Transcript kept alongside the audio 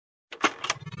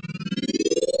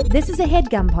This is a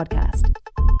HeadGum podcast.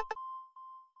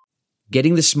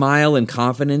 Getting the smile and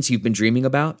confidence you've been dreaming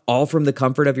about, all from the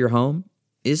comfort of your home,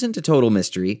 isn't a total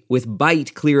mystery with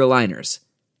Byte clear aligners.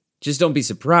 Just don't be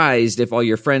surprised if all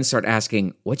your friends start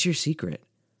asking, "What's your secret?"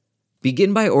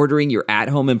 Begin by ordering your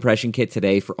at-home impression kit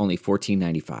today for only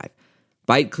 $14.95.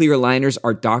 Byte clear aligners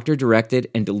are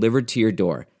doctor-directed and delivered to your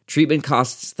door. Treatment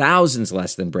costs thousands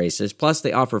less than braces, plus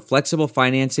they offer flexible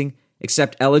financing,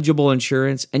 accept eligible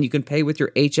insurance, and you can pay with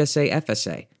your HSA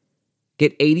FSA.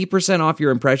 Get 80% off your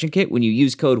impression kit when you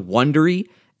use code WONDERY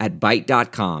at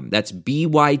Byte.com. That's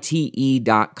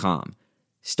BYTE.com.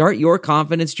 Start your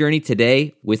confidence journey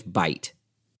today with Byte.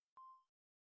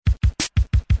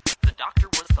 The doctor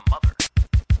was the mother.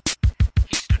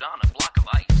 He stood on a block of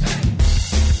ice.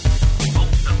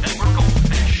 Both of them were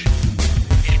goldfish.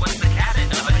 It was the cabin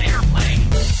of an airplane.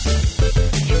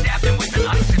 He stabbed him with an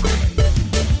icicle.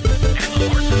 And the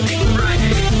horse's name Friday.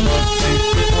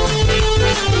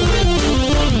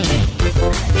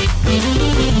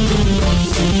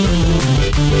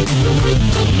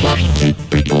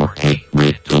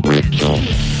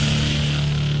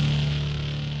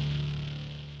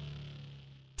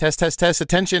 Test.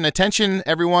 Attention,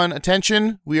 everyone.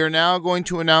 Attention. We are now going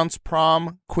to announce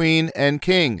prom queen and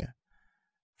king.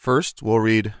 First, we'll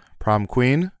read prom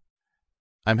queen.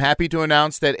 I'm happy to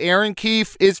announce that Erin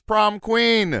Keefe is prom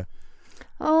queen.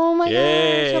 Oh my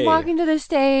Yay. gosh, I'm walking to the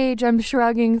stage. I'm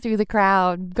shrugging through the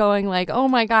crowd, going like, oh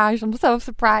my gosh, I'm so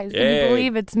surprised. Can Yay. you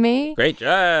believe it's me? Great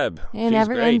job. And She's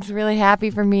everyone's great. really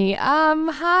happy for me.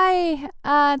 Hi.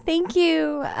 Thank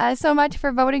you so much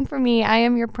for voting for me. I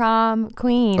am your prom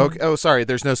queen. Okay. Oh, sorry.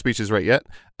 There's no speeches right yet.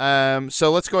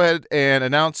 So let's go ahead and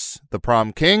announce the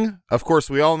prom king. Of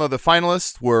course, we all know the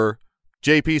finalists were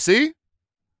JPC.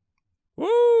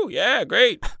 Woo, yeah,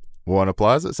 great. One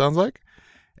applause, it sounds like.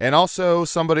 And also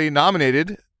somebody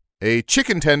nominated a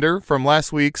chicken tender from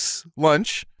last week's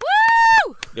lunch.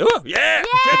 Woo! Oh, yeah.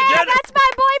 Yeah, that's my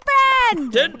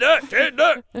boyfriend.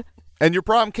 Tender. And your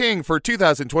prom king for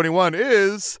 2021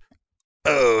 is...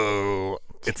 Oh,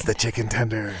 it's the chicken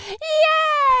tender.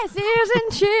 Yes,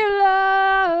 isn't she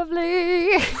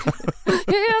lovely?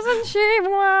 Isn't she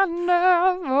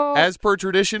wonderful? As per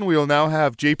tradition, we will now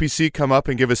have JPC come up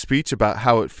and give a speech about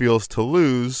how it feels to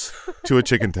lose to a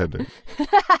chicken tender.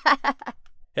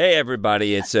 Hey,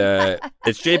 everybody. It's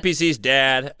JPC's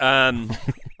dad.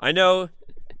 I know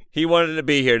he wanted to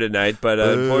be here tonight, but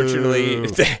unfortunately...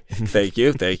 Thank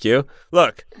you.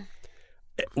 Look...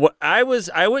 I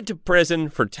went to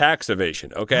prison for tax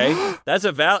evasion. Okay, that's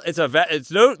I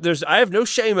have no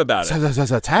shame about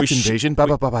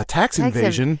it. Tax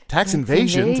invasion. Tax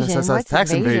invasion. Tax invasion. What's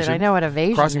Tax invasion. I know what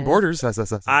evasion Crossing is. borders.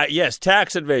 Yes,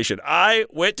 tax invasion. I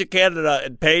went to Canada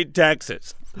and paid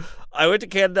taxes. I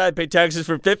paid taxes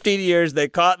for 15 years. They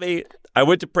caught me. I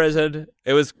went to prison.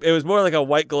 It was more like a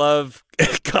white glove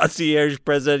concierge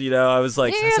prison. You know, I was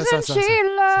like, Isn't she lovely?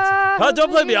 oh,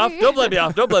 don't blame me off.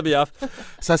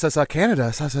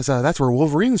 Canada. That's where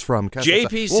Wolverine's from.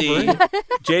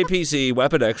 JPC,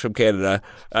 Weapon X from Canada.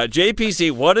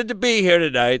 JPC wanted to be here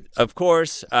tonight, of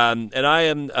course, and I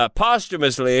am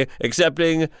posthumously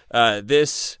accepting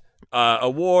this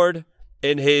award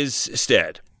in his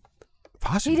stead.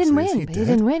 He didn't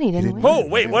win. Oh,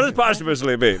 wait, what does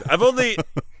posthumously mean? I've only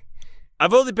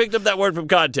picked up that word from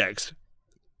context.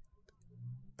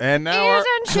 And now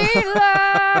Isn't she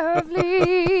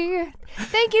lovely?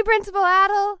 Thank you, Principal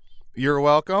Adel. you're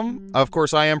welcome. Of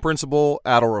course, I am Principal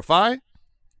Adel Rafai.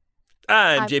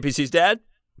 I'm JPC's dad.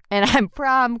 And I'm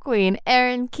prom queen,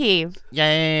 Erin Keefe.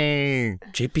 Yay!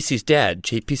 JPC's dad.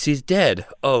 JPC's dead.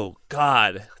 Oh,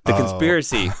 God. The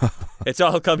conspiracy. It's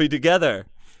all coming together.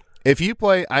 If you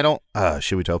play,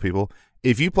 should we tell people?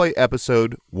 If you play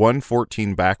episode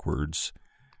 114 backwards,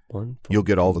 you'll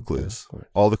get all the clues.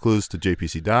 All the clues to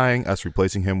JPC dying, us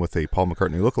replacing him with a Paul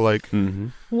McCartney lookalike. Mm-hmm.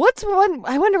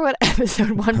 I wonder what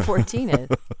episode 114 is.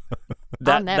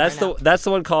 That's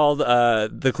the one called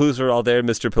The Clues Were All There,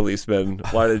 Mr. Policeman.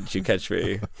 Why didn't you catch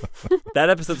me? That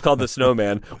episode's called The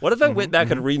Snowman. What if I went back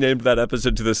and renamed that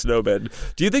episode to The Snowman?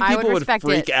 Do you think people would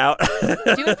freak out?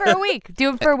 Do it for a week.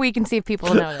 Do it for a week and see if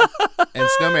people know this. And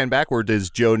Snowman backward is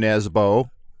Joe Nesbo.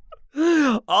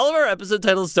 All of our episode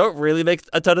titles don't really make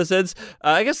a ton of sense.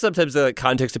 I guess sometimes they're like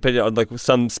context dependent on like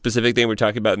some specific thing we're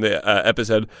talking about in the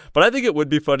episode. But I think it would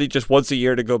be funny just once a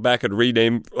year to go back and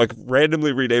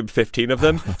randomly rename 15 of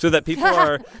them, so that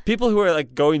people who are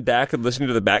like going back and listening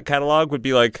to the back catalog would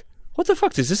be like, what the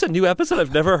fuck? Is this a new episode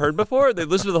I've never heard before? They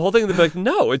listen to the whole thing and they're like,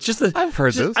 no, it's just I've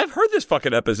heard this. I've heard this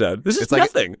fucking episode. This is It's like-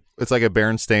 nothing. It's like a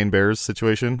Berenstain Bears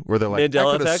situation where they're like, Mandela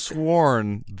I could have effect?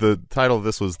 sworn the title of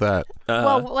this was that.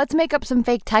 Well, let's make up some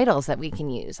fake titles that we can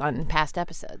use on past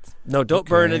episodes. No, don't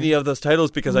burn any of those titles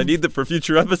because I need them for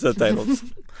future episode titles.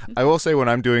 I will say when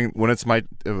I'm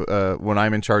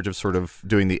in charge of sort of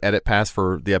doing the edit pass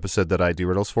for the episode that I do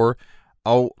riddles for,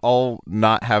 I'll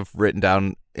not have written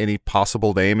down any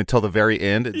possible name until the very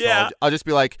end. And so Yeah. I'll just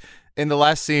be like, in the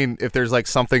last scene, if there's like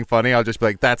something funny, I'll just be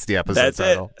like, that's the episode That's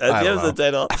title. it. That's I the don't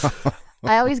know. episode title.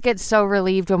 I always get so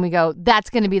relieved when we go, that's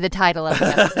going to be the title of the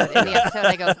episode. In the episode,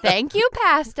 I go, thank you,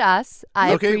 past us.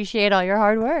 I Okay. appreciate all your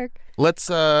hard work. Let's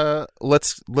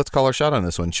call our shot on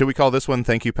this one. Should we call this one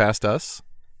 "Thank You Past Us"?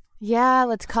 Yeah,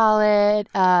 let's call it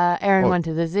Aaron went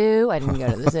to the zoo. I didn't go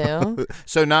to the zoo.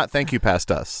 So not "Thank You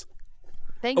Past Us."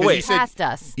 Thank Oh, you, wait. past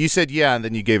us. You said yeah, and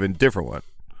then you gave a different one.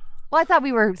 Well, I thought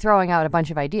we were throwing out a bunch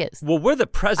of ideas. Well, we're the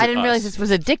present I didn't realize us. this was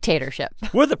a dictatorship.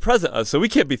 We're the present us, so we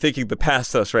can't be thinking the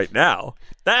past us right now.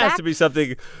 That has to be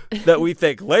something that we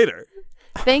think later.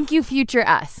 Thank you, future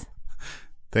us.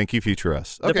 Thank you, future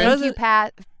us. The Okay. Thank you,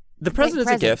 Pat. The present is a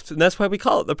present. gift, and that's why we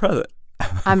call it the present.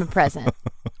 I'm a present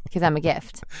because I'm a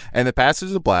gift. And the past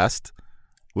is a blast,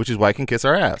 which is why I can kiss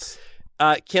our ass.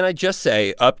 Can I just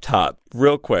say up top,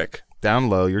 real quick, Down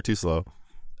low, you're too slow.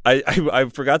 I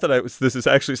forgot that this is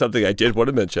actually something I did want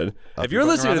to mention. If you're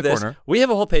looking listening to around the this, corner. we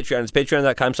have a whole Patreon. It's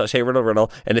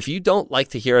patreon.com/HeyRiddleRiddle. And if you don't like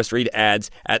to hear us read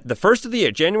ads, at the first of the year,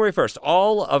 January 1st,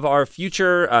 all of our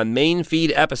future main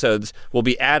feed episodes will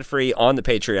be ad-free on the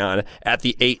Patreon at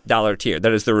the $8 tier.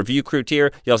 That is the Review Crew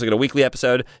tier. You also get a weekly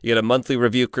episode. You get a monthly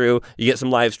Review Crew. You get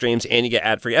some live streams, and you get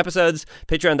ad-free episodes.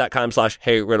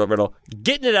 Patreon.com/HeyRiddleRiddle.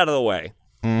 Getting it out of the way.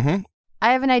 I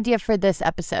have an idea for this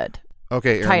episode.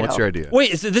 Okay, Aaron, Title. what's your idea?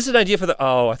 Wait, is this an idea for the...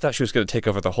 Oh, I thought she was going to take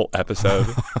over the whole episode.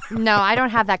 No, I don't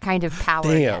have that kind of power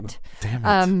Damn. yet.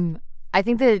 Damn it. I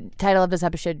think the title of this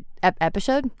episode,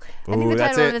 episode? I think Ooh, the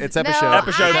that's title it. of this, It's episode. No,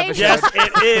 Episode. I- Yes,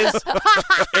 it is.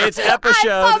 It's episode.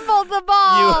 I fumbled the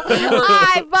ball.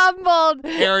 I fumbled,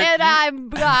 Aaron, and I'm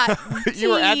got.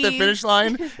 You were at the finish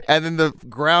line, and then the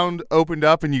ground opened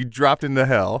up, and you dropped into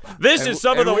hell. This And- is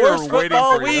some of and the we were worst waiting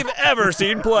football for you. we've ever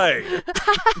seen play.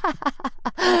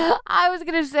 I was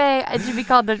gonna say it should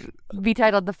be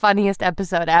titled the funniest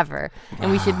episode ever,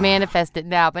 and we should manifest it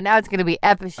now. But now it's gonna be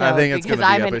episode I think it's because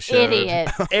gonna be I'm an episode. idiot.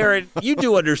 Aaron, you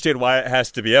do understand why it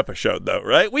has to be episode, though,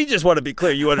 right? We just want to be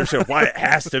clear. You understand why it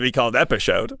has to be called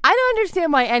episode. I don't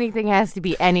understand why anything has to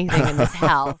be anything in this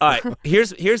hell. All right,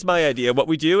 here's my idea. What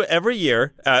we do every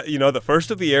year, the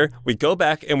first of the year, we go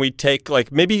back and we take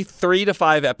like maybe 3 to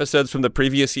 5 episodes from the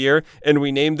previous year, and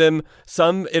we name them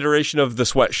some iteration of the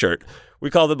sweatshirt. We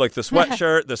call them like the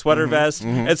sweatshirt, the sweater vest,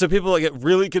 and so people get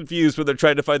really confused when they're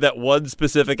trying to find that one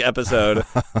specific episode.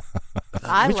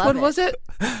 I Which love one it. was it?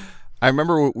 I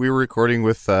remember we were recording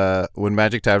with when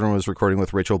Magic Tavern was recording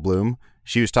with Rachel Bloom.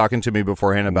 She was talking to me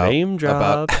beforehand about Name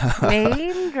drop.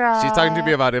 Name drop. She's talking to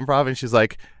me about improv, and she's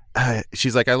like, I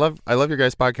love your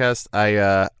guys'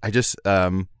 podcast.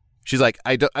 She's like,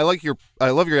 I love your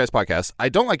guys' podcast. I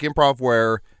don't like improv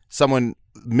where someone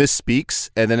misspeaks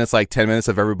and then it's like 10 minutes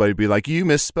of everybody be like, you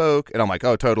misspoke, and I'm like,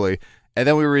 oh, totally. And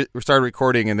then we started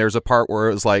recording, and there's a part where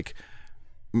it was like,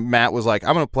 Matt was like,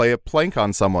 I'm gonna play a plank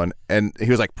on someone, and he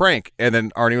was like, prank, and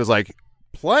then Arnie was like,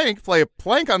 play a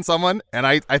plank on someone, and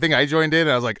I think I joined in,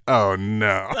 and I was like, oh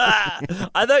no.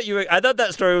 I thought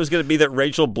that story was going to be that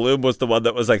Rachel Bloom was the one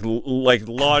that was like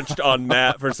launched on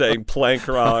Matt for saying plank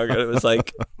wrong, and it was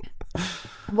like,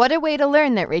 What a way to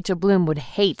learn that Rachel Bloom would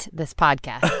hate this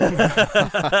podcast.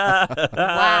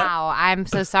 Wow, I'm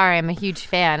so sorry. I'm a huge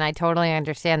fan. I totally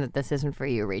understand that this isn't for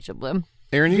you, Rachel Bloom.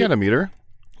 Aaron, you gotta meet her.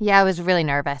 Yeah, I was really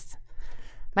nervous.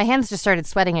 My hands just started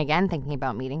sweating again thinking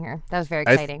about meeting her. That was very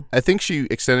exciting. I think she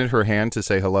extended her hand to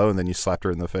say hello, and then you slapped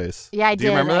her in the face. Yeah, I Do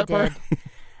did. you remember I that part? did.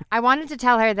 I wanted to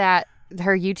tell her that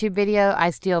her YouTube video, I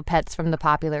steal pets from the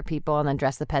popular people and then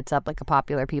dress the pets up like a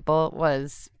popular people,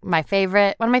 was one of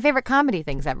my favorite comedy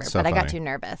things ever. So but I got funny. too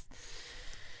nervous.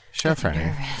 Chef Rennie.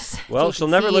 well, You she'll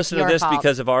can never see listen to your this fault.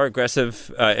 because of our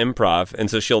aggressive improv, and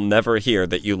so she'll never hear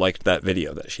that you liked that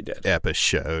video that she did.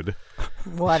 Episode.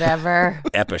 Whatever.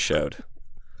 Episode.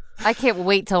 I can't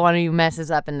wait till one of you messes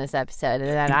up in this episode, and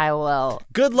then I will.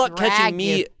 Good luck drag catching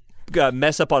me you.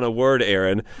 mess up on a word,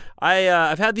 Aaron.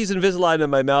 I've had these Invisalign in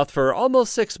my mouth for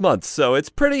almost 6 months, so it's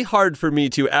pretty hard for me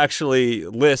to actually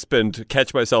lisp and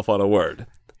catch myself on a word.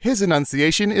 His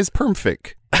enunciation is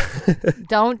perfect.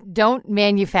 Don't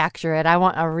manufacture it. I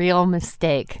want a real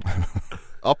mistake.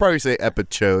 I'll probably say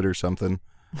episode or something.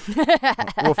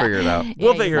 We'll figure it out.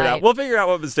 We'll figure it out. We'll figure out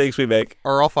what mistakes we make.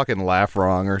 Or I'll fucking laugh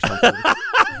wrong or something.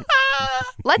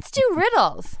 Let's do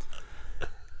riddles.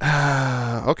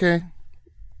 Okay.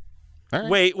 All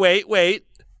right. Wait.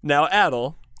 Now,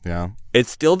 Adel, Yeah. it's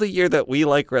still the year that we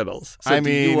like riddles. So do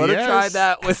you want to try yes.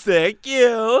 that with thank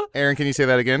you? Aaron, can you say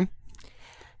that again?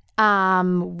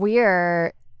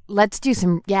 Let's do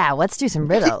some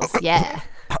riddles. Yeah.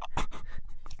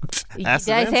 Did I Ask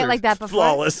say and it answer. like that before?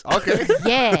 Flawless. Okay.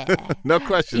 Yeah. No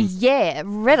questions. Yeah,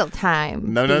 riddle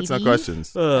time. No notes, no baby.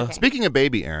 questions. Ugh. Speaking of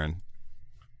baby, Aaron,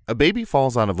 a baby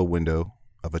falls out of a window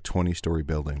of a 20-story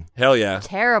building, Hell yeah.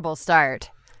 Terrible start.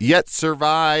 yet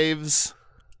survives.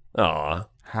 Aw.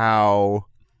 How?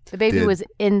 The baby Did- was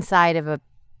inside of a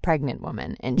pregnant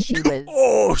woman, and she was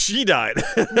Oh, she died.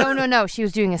 no. She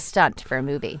was doing a stunt for a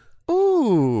movie.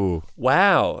 Ooh.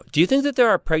 Wow. Do you think that there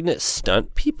are pregnant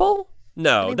stunt people? I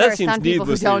No, think there that are seems some people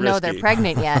who needlessly don't know risky. they're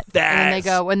pregnant yet. And then they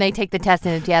That's- go, when they take the test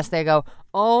and it's yes, they go,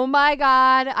 oh my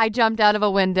God, I jumped out of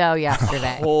a window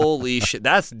yesterday. Holy shit.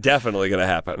 That's definitely going to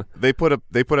happen. They put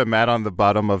a mat on the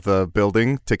bottom of the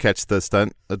building to catch the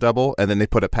stunt double, and then they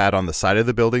put a pad on the side of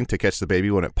the building to catch the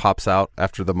baby when it pops out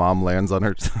after the mom lands on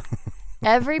her.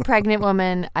 Every pregnant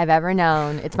woman I've ever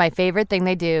known, it's my favorite thing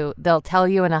they do. They'll tell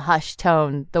you in a hushed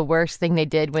tone the worst thing they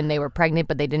did when they were pregnant,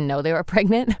 but they didn't know they were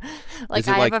pregnant. Is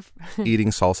it like eating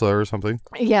salsa or something?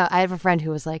 Yeah, I have a friend who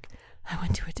was like, I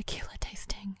went to a tequila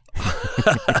tasting.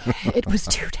 It was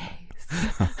 2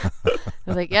 days. I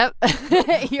was like, yep,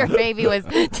 your baby was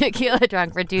tequila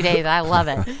drunk for 2 days. I love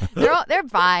it. They're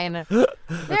fine. They're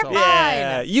fine.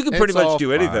 Yeah, you can pretty It's all much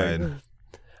do anything. fine.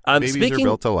 Babies are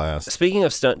built to last. Speaking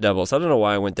of stunt doubles, I don't know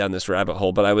why I went down this rabbit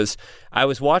hole, but I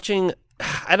was watching.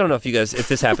 I don't know if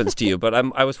this happens to you, but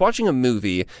I was watching a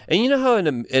movie, and you know how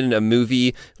in a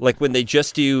movie, like when they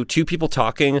just do two people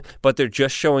talking, but they're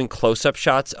just showing close-up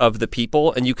shots of the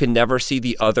people, and you can never see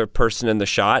the other person in the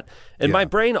shot. And my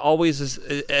brain always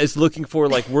is looking for,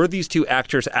 like, were these two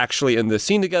actors actually in the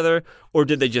scene together, or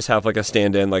did they just have like a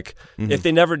stand-in? Like, if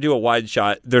they never do a wide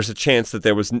shot, there's a chance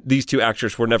that these two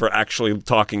actors were never actually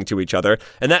talking to each other,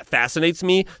 and that fascinates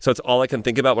me. So it's all I can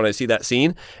think about when I see that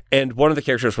scene. And one of the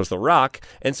characters was The Rock,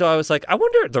 and so I was like, I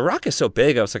wonder. The Rock is so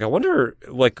big. I was like, I wonder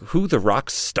like who The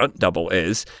Rock's stunt double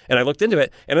is. And I looked into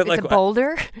it, and It's a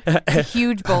boulder. It's a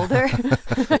huge boulder.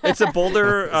 it's a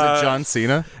boulder. Is it John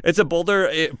Cena? It's a boulder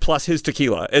plus his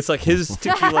tequila. It's like his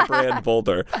tequila brand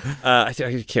boulder. I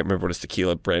can't remember what his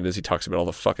tequila brand is. He talks about it all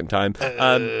the fucking time.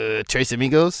 Tres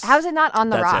Amigos? How's it not on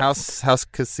the That's rock? it. House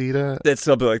Casita? It's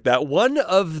something like that. One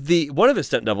of his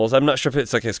stunt doubles, I'm not sure if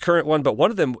it's like his current one, but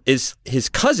one of them is his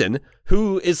cousin,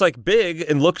 who is like big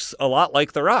and looks a lot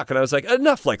like The Rock. And I was like,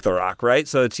 enough like The Rock, right?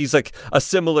 So he's like a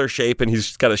similar shape, and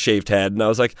he's got a shaved head. And I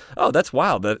was like, oh, that's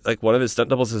wild. That like one of his stunt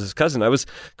doubles is his cousin. I was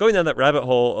going down that rabbit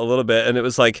hole a little bit, and it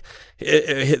was like,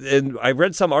 and I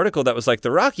read some article that was like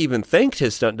The Rock even thanked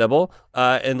his stunt double,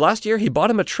 and last year he bought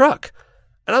him a truck.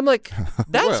 And I'm like,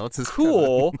 that's Well, it's his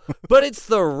cool, but it's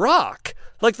The Rock.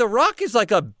 Like, The Rock is like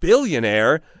a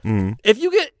billionaire.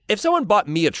 If someone bought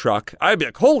me a truck, I'd be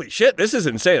like, holy shit, this is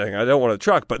insane. Like, I don't want a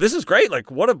truck, but this is great.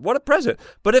 Like, what a present.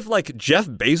 But if like Jeff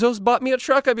Bezos bought me a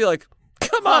truck, I'd be like,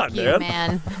 come on, You, man.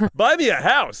 man. Buy me a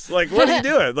house. Like, what are you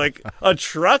doing? Like, a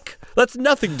truck? That's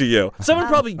nothing to you. Someone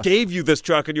probably gave you this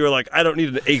truck, and you were like, I don't need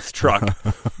an 8th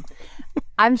truck.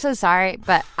 I'm so sorry,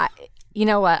 but you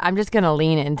know what? I'm just going to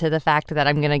lean into the fact that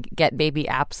I'm going to get baby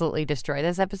absolutely destroy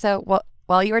this episode. Well,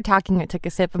 while you were talking, I took a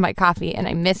sip of my coffee and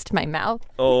I missed my mouth.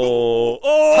 Oh.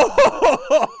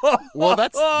 Well,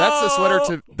 that's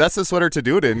the sweater to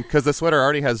do it in, because the sweater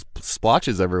already has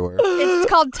splotches everywhere. It's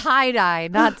called tie-dye,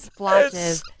 not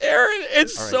splotches. Aaron,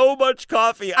 it's so much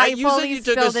coffee. I you said fully you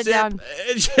took a spilled it sip. down.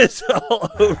 It's just all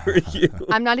over you.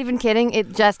 I'm not even kidding.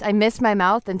 I missed my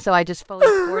mouth, and so I just fully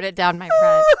poured it down my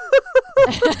front.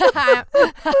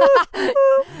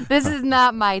 This is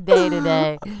not my day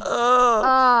today.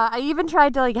 I even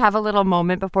tried to like have a little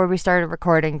moment before we started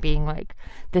recording, being like,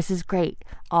 this is great.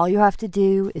 All you have to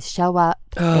do is show up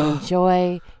and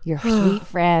enjoy your sweet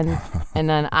friends. And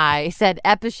then I said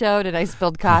Epishode, and I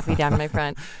spilled coffee down my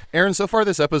front. Aaron, so far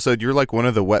this episode, you're like one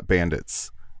of the wet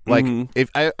bandits. Like, if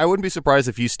I wouldn't be surprised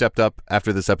if you stepped up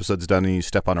after this episode's done and you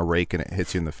step on a rake and it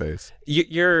hits you in the face.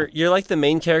 You're like the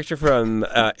main character from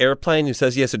Airplane who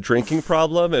says he has a drinking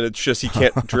problem, and it's just he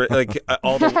can't drink. Like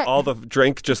all the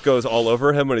drink just goes all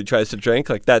over him when he tries to drink.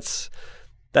 Like that's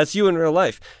you in real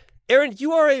life. Aaron,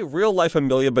 you are a real life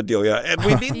Amelia Bedelia, and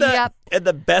we mean that in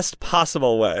the best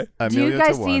possible way. Do you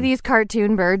guys see these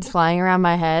cartoon birds flying around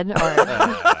my head? Or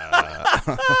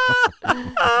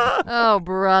Oh,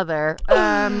 brother.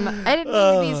 I didn't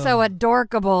mean to be so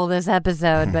adorkable this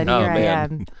episode, but here I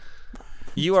man. am.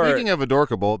 You are. Speaking of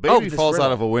adorkable, baby this falls riddle.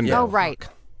 out of a window. Oh, right.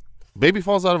 Baby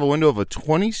falls out of a window of a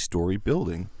 20-story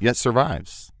building, yet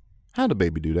survives. How did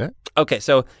baby do that? Okay,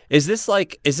 so is this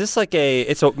like a?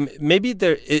 It's a maybe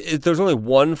there's only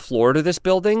one floor to this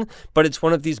building, but it's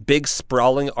one of these big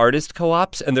sprawling artist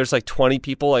co-ops, and there's like 20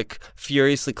 people like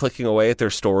furiously clicking away at their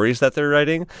stories that they're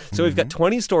writing. So we've got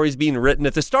 20 stories being written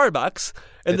at the Starbucks,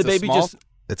 and It's the baby just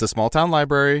It's a small town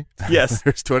library. yes,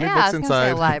 There's 20 Yeah, I books was gonna say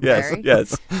inside. library.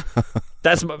 yes.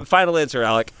 That's my final answer,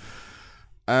 Alec.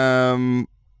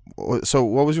 So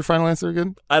what was your final answer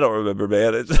again? I don't remember,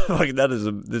 man. It's like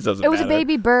this doesn't. It was a matter.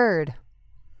 baby bird.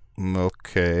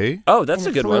 Okay. Oh, that's And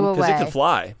a it good one flew because it away. could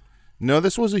fly. No,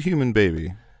 this was a human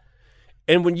baby.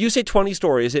 And when you say 20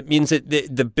 stories, it means that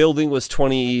the building was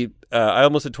 20. I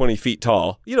almost said 20 feet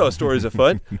tall. You know, a story is a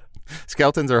foot.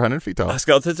 Skeletons are 100 feet tall.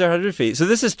 Skeletons are 100 feet. So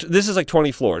this is like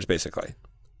 20 floors, basically.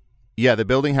 Yeah, the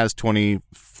building has 20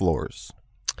 floors.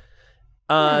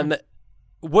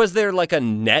 Was there like a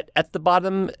net at the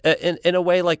bottom in a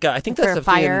way? Like I think Is there that's a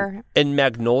something fire? in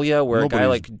Magnolia where a guy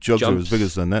Nobody's like jugs are jumps, as big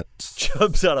as the nets.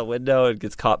 jumps out a window and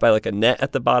gets caught by like a net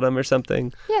at the bottom or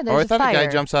something. Yeah, there's I a thought fire. a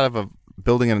guy jumps out of a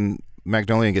building in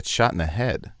Magnolia and gets shot in the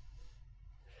head.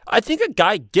 I think a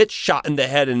guy gets shot in the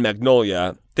head in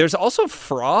Magnolia. There's also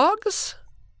frogs.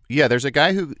 Yeah, there's a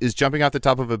guy who is jumping out the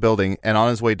top of a building, and on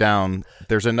his way down,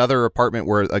 there's another apartment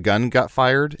where a gun got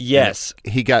fired. Yes.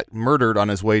 and he got murdered on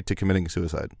his way to committing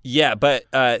suicide. Yeah, but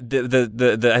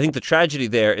the I think the tragedy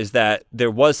there is that there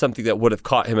was something that would have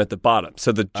caught him at the bottom.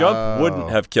 So the jump wouldn't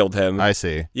have killed him. I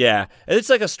see. Yeah. And it's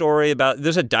like a story about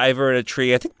there's a diver in a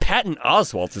tree. I think Patton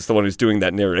Oswalt is the one who's doing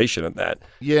that narration of that.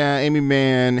 Yeah, Amy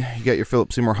Mann, you got your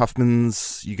Philip Seymour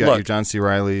Hoffmans, you got Look, your John C.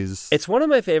 Reillys. It's one of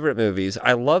my favorite movies.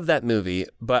 I love that movie,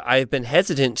 but I've been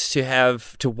hesitant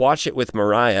to watch it with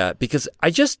Mariah because I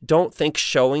just don't think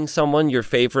showing someone your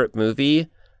favorite movie,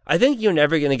 I think you're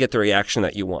never going to get the reaction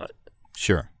that you want.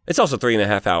 Sure. It's also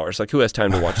 3.5 hours. Like, who has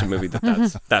time to watch a movie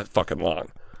that's that fucking long?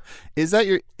 Is that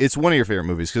it's one of your favorite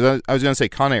movies? Because I was going to say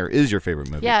Con Air is your favorite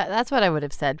movie. Yeah, that's what I would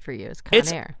have said for you is Con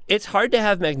Air. It's hard to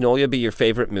have Magnolia be your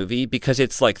favorite movie because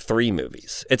it's like 3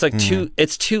 movies. It's like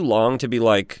it's too long to be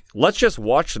like, let's just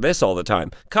watch this all the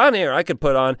time. Con Air, I could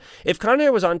put on, if Con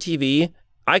Air was on TV,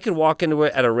 I could walk into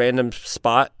it at a random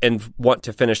spot and want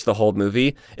to finish the whole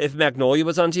movie. If Magnolia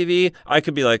was on TV, I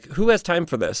could be like, who has time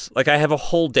for this? Like, I have a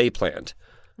whole day planned.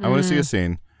 I want to see a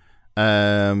scene.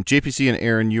 JPC and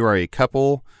Aaron, you are a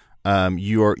couple.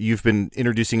 You've been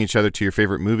introducing each other to your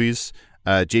favorite movies.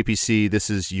 JPC, this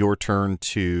is your turn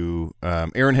to.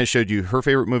 Aaron has showed you her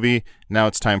favorite movie. Now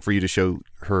it's time for you to show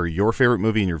her your favorite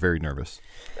movie, and you're very nervous.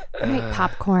 All right,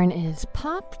 popcorn is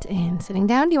popped and sitting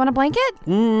down. Do you want a blanket?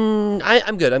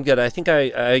 I'm good. I think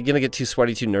I'm gonna get too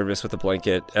sweaty, too nervous with the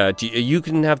blanket. You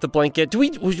can have the blanket. Should we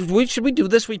do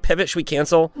this? Should we pivot? Should we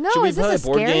cancel? No, should we is this play a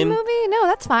board scary game? movie? No,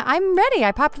 that's fine. I'm ready.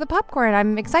 I popped the popcorn.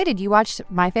 I'm excited. You watched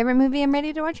my favorite movie. I'm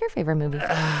ready to watch your favorite movie.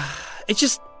 It's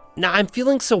just now I'm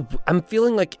feeling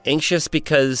like anxious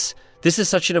because this is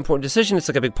such an important decision. It's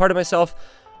like a big part of myself.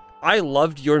 I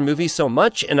loved your movie so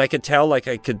much, and I could tell, like,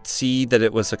 I could see that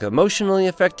it was like emotionally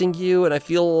affecting you, and I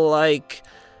feel like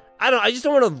I just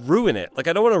don't want to ruin it. Like,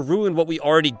 I don't want to ruin what we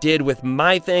already did with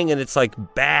my thing, and it's like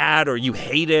bad or you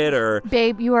hate it or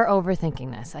Babe, you are overthinking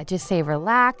this. I just say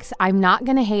relax. I'm not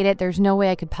going to hate it. There's no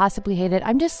way I could possibly hate it.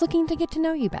 I'm just looking to get to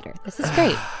know you better. This is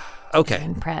great. okay.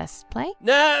 And press play.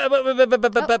 No,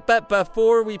 but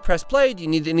before we press play, do you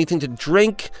need anything to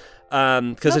drink?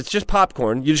 Because it's just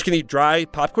popcorn. You're just gonna eat dry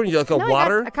popcorn. You like No,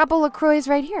 water? I got a couple LaCroix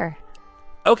right here.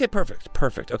 Okay, perfect.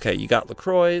 Okay, you got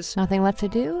LaCroix. Nothing left to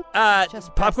do.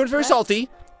 Just Popcorn's very press. salty.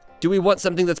 Do we want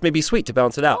something that's maybe sweet to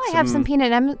balance it out? Oh, I have some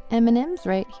peanut M&Ms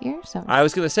right here. So I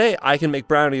was gonna say I can make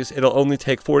brownies. It'll only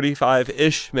take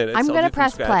 45-ish minutes. I'm I'll going to do from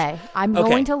press scratch. play. I'm Okay.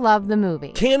 going to love the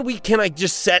movie. Can I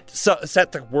just set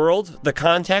the world, the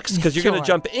context? Because you're going Sure. to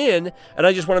jump in, and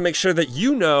I just want to make sure that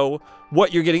you know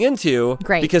what you're getting into.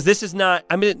 Great. Because this is not,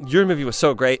 I mean, your movie was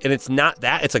so great, and it's not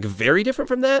that. It's like very different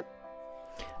from that.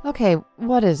 Okay,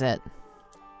 what is it?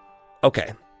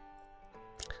 Okay.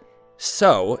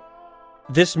 So,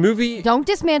 this movie, Don't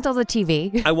dismantle the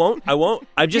TV. I won't.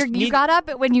 I just You need. got up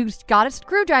when you got a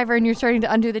screwdriver and you're starting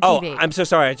to undo the Oh, TV. I'm so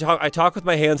sorry. I talk with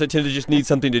my hands. I tend to just need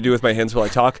something to do with my hands while I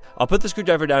talk. I'll put the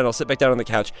screwdriver down and I'll sit back down on the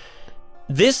couch.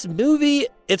 This movie,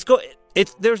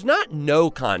 there's not no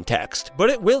context, but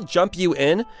it will jump you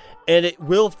in and it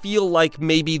will feel like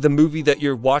maybe the movie that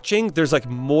you're watching. There's like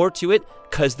more to it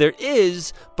because there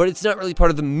is, but it's not really part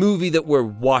of the movie that we're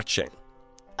watching.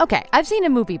 Okay, I've seen a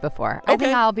movie before. I think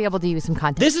Okay. I'll be able to use some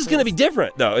context. This is going to be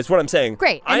different, though, is what I'm saying.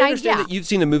 Great, I and understand yeah. that you've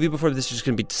seen a movie before, but this is just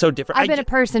going to be so different. I've been a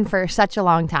person for such a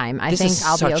long time. I think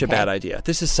I'll be okay. This is such a bad idea.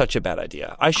 This is such a bad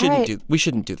idea. We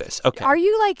shouldn't do this. Okay. Are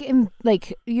you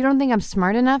like you don't think I'm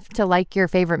smart enough to like your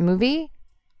favorite movie?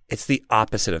 It's the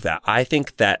opposite of that. I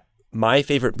think that my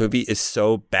favorite movie is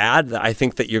so bad that I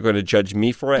think that you're going to judge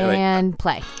me for it. And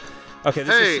play. Okay.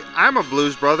 Hey, I'm a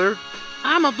blues brother.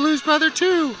 I'm a blues brother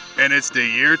too. And it's the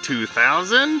year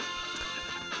 2000.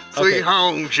 Sweet Okay.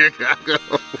 home, Chicago.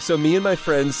 So me and my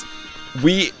friends,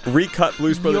 we recut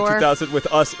Blues Brothers Your 2000 with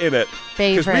us in it. 'Cause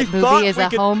we Favorite thought movie is we a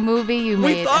could- home movie you We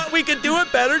made. thought we could do a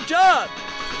better job.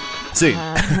 See,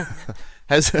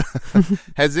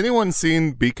 has anyone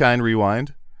seen Be Kind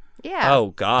Rewind? Yeah. Oh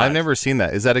God, I've never seen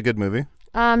that. Is that a good movie?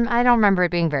 I don't remember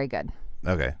it being very good.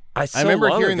 Okay. I remember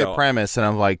hearing the premise, and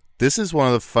I'm like, this is one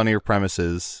of the funnier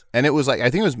premises. And it was like, I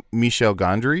think it was Michel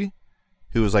Gondry,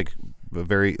 who was like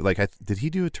very, like, did he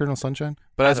do Eternal Sunshine?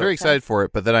 But I was very excited for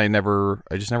it, but then I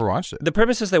just never watched it. The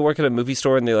premise is they work at a movie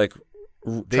store and they like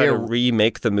try to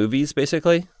remake the movies,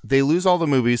 basically. They lose all the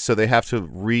movies, so they have to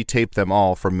retape them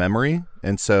all from memory.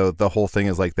 And so the whole thing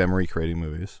is like them recreating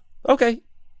movies. Okay.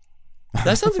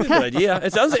 That sounds like a good idea.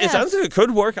 It sounds like it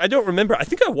could work. I don't remember. I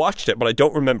think I watched it, but I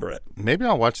don't remember it. Maybe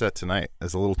I'll watch that tonight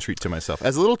as a little treat to myself.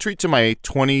 As a little treat to my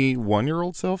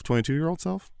 21-year-old self, 22-year-old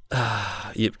self.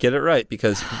 You get it right,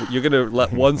 because you're going to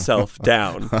let oneself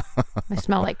down. I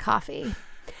smell like coffee.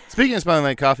 Speaking of smelling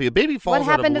like coffee, a baby falls What out of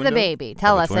a happened to the window baby?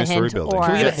 Tell of us a 20-story hint building. or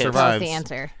Can we get a tell hint? us the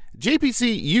answer.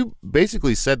 JPC, you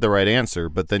basically said the right answer,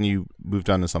 but then you moved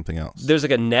on to something else. There's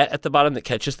like a net at the bottom that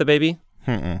catches the baby.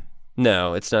 Mm-mm.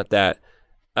 No, it's not that.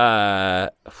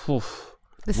 The When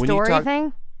you story talk-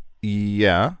 thing?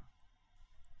 Yeah.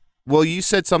 Well, you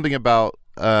said something about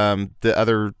the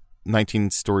other 19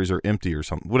 stories are empty or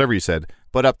something, whatever you said.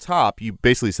 But up top, you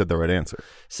basically said the right answer.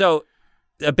 So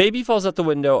a baby falls out the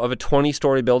window of a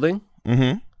 20-story building.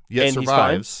 Mm-hmm. Yet And he's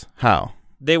survives. How?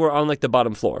 They were on like the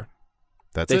bottom floor.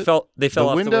 That's They it? fell off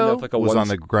the window of like a was one. on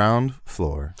the ground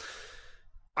floor.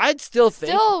 I'd still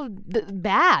think Still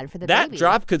bad for the that baby.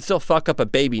 drop could still fuck up a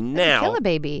baby It could now. kill a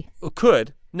baby.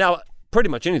 Could. Now, pretty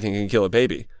much anything can kill a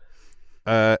baby.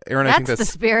 Aaron, I think That's the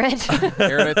spirit.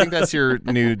 Aaron, I think that's your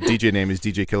new DJ name is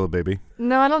DJ Kill a Baby.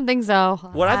 No, I don't think so.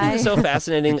 What I think is so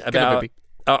fascinating about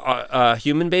baby.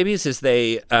 human babies is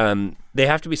they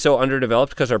have to be so underdeveloped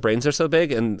because our brains are so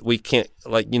big, and we can't,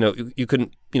 like, you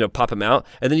couldn't pop them out.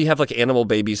 And then you have like animal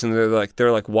babies, and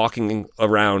they're like walking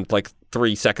around like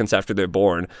 3 seconds after they're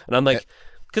born, and I'm like,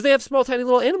 because they have small tiny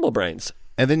little animal brains.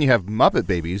 And then you have Muppet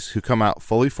babies who come out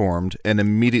fully formed and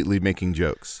immediately making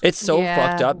jokes. It's so Yeah.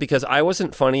 fucked up because I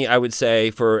wasn't funny, I would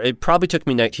say, it probably took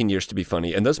me 19 years to be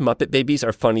funny. And those Muppet babies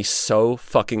are funny so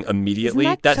fucking immediately.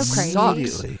 Isn't that so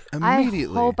sucks. crazy?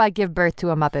 Immediately. I hope I give birth to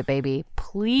a Muppet baby.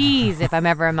 Please, if I'm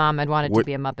ever a mom, I'd want it to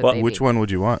be a Muppet baby. Which one would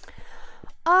you want?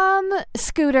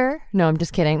 Scooter. No, I'm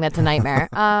just kidding. That's a nightmare.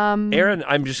 Aaron,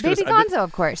 I'm just going Baby to... Gonzo,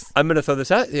 of course. I'm going to throw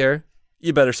this out here.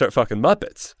 You better start fucking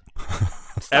Muppets.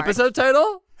 Episode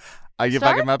title? Are you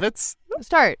Start? fucking Muppets?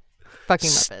 Start fucking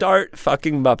Muppet. Start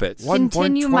fucking Muppets.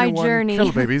 Continue my 1.21 journey.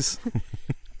 Kill babies.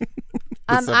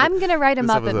 I'm gonna write a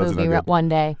this Muppet episode's movie not good. one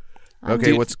day. Okay,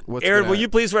 Dude, what's Aaron, gonna- will you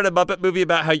please write a Muppet movie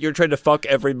about how you're trying to fuck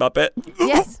every Muppet?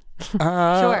 Yes.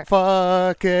 Sure.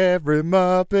 Fuck every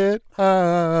Muppet.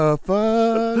 Fuck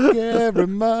every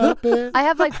Muppet. I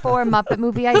have like 4 Muppet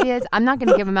movie ideas. I'm not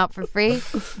gonna give them out for free.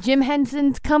 Jim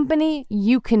Henson's company,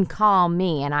 you can call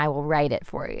me and I will write it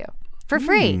for you for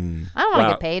free. I don't want to Wow.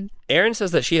 get paid. Aaron says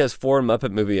that she has 4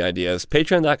 Muppet movie ideas.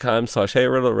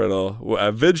 Patreon.com/HeyRiddleRiddle.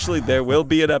 Eventually, there will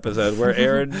be an episode where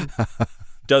Aaron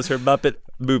does her Muppet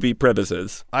movie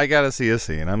premises. I gotta see a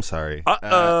scene. I'm sorry.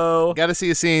 Uh-oh. Gotta see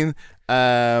a scene.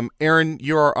 Aaron,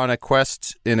 you are on a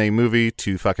quest in a movie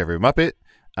to fuck every Muppet.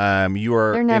 You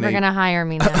are. They're never in a- gonna hire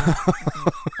me now.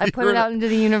 I put it out into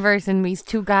the universe, and these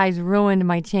 2 guys ruined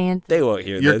my chance. They won't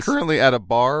hear You're this. currently at a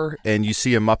bar, and you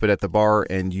see a Muppet at the bar,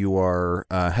 and you are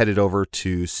headed over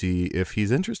to see if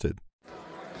he's interested.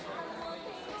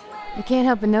 I can't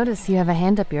help but notice you have a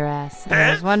hand up your ass. And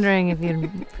I was wondering if you'd...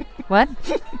 What?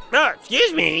 Oh,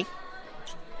 excuse me.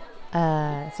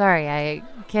 Sorry, I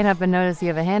can't help but notice you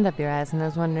have a hand up your ass, and I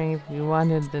was wondering if you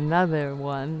wanted another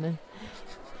one.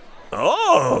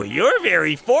 Oh, you're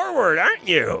very forward, aren't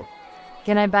you?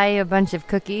 Can I buy you a bunch of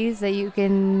cookies that you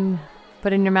can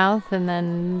put in your mouth and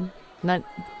then not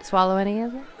swallow any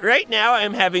of it? Right now,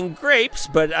 I'm having grapes,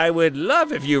 but I would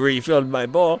love if you refilled my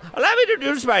bowl. Allow me to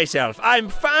introduce myself. I'm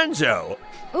Fonzo.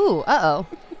 Ooh, uh-oh.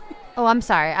 Oh, I'm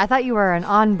sorry. I thought you were an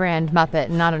on-brand Muppet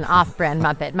and not an off-brand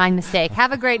Muppet. My mistake.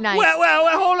 Have a great night.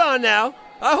 Well, hold on now.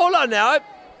 Hold on now.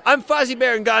 I'm Fozzie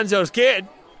Bear and Gonzo's kid.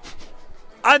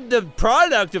 I'm the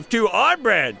product of two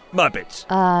on-brand Muppets.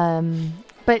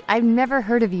 But I've never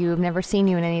heard of you. I've never seen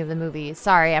you in any of the movies.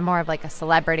 Sorry, I'm more of like a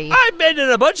celebrity. I've been in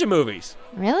a bunch of movies.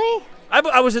 Really?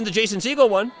 I was in the Jason Segel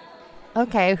one.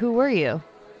 Okay, who were you?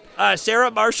 Sarah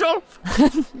Marshall.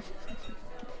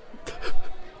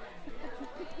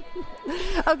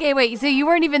 Okay, wait. So you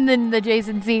weren't even in the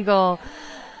Jason Segel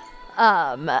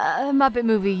Muppet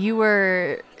movie. You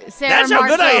were Sarah That's Marshall.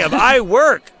 how good I am. I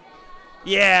work.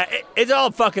 Yeah, it's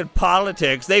all fucking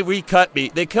politics. They recut me.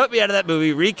 They cut me out of that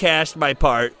movie, recast my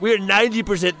part. We were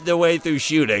 90% the way through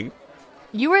shooting.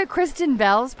 You were Kristen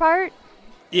Bell's part?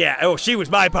 Yeah, oh, she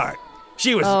was my part.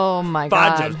 She was Oh my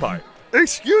God. Fonzo's part.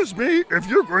 Excuse me, if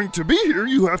you're going to be here,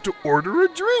 you have to order a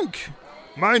drink.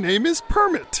 My name is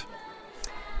Permit.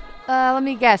 Let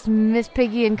me guess. Miss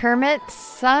Piggy and Kermit's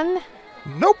son?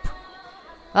 Nope.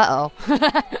 Uh-oh.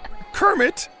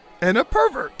 Kermit and a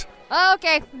pervert.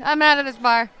 Okay, I'm out of this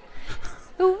bar.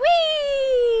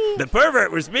 Whee! The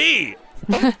pervert was me.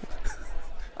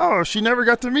 Oh, she never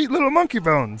got to meet Little Monkey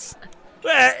Bones.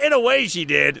 Well, in a way, she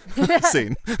did.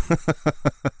 Scene.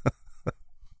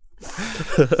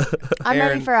 I'm Aaron.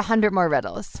 ready for 100 more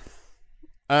riddles.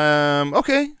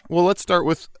 Okay. Well, let's start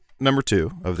with number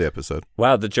 2 of the episode.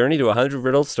 Wow, the journey to 100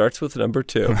 riddles starts with number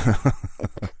 2.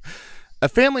 A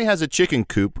family has a chicken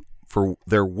coop for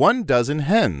their 12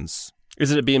 hens. Is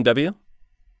it a BMW?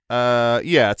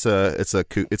 Yeah, it's a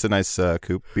coop. It's a nice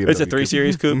coop. BMW It's a 3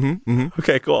 Series coupe? Mm-hmm.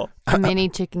 Okay, cool. A mini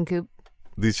chicken coop.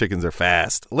 These chickens are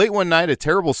fast. Late one night, a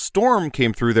terrible storm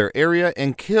came through their area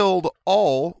and killed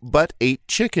all but 8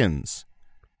 chickens.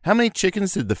 How many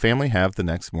chickens did the family have the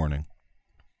next morning?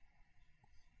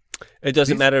 It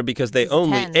doesn't matter because they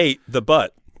only 10. ate the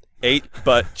butt. 8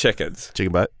 butt chickens.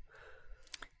 Chicken butt.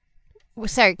 Well,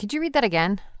 sorry, could you read that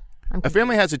again? A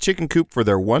family has a chicken coop for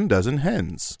their 12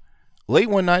 hens. Late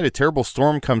one night, a terrible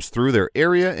storm comes through their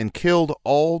area and killed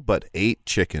all but 8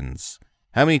 chickens.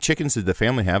 How many chickens did the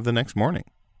family have the next morning?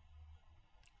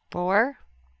 4?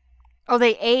 Oh,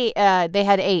 they ate. They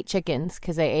had 8 chickens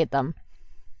because they ate them.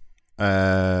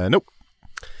 Nope.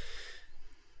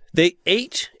 They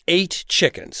ate 8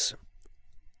 chickens.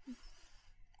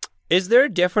 Is there a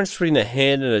difference between a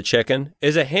hen and a chicken?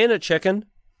 Is a hen a chicken?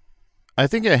 I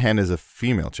think a hen is a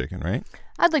female chicken, right?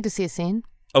 I'd like to see a scene.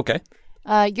 Okay.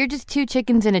 You're just 2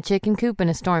 chickens in a chicken coop and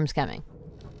a storm's coming.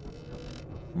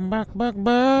 Oh,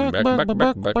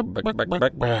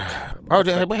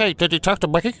 hey, did you talk to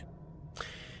Becky?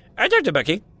 I talked to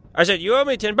Becky. I said, you owe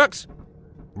me $10.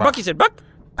 Bucky said, Buck.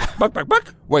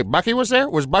 Buck. Wait, Bucky was there?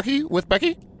 Was Bucky with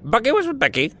Becky? Bucky was with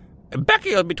Becky. And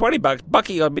Becky owed me $20.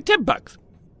 Bucky owed me $10.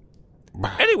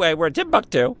 Anyway, we're at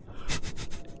Timbuktu.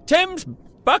 Tim's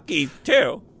Bucky,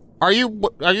 too. Are you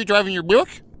driving your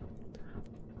Buick?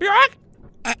 Bjork?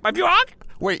 My Bjork?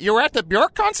 Wait, you were at the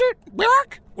Bjork concert?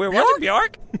 Bjork? We're watching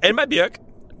Bjork and my Bjork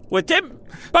with Tim,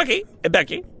 Bucky, and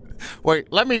Becky.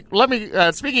 Wait, let me.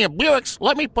 Speaking of Buicks,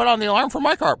 let me put on the alarm for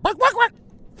my car. Buck.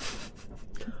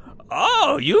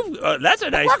 Oh, that's a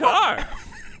nice car.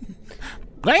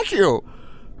 Thank you.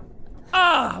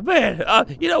 Ah, man.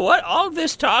 You know what? All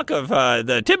this talk of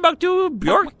the Timbuktu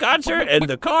Bjork concert and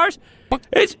the cars,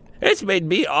 it's made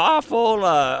me awful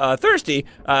thirsty.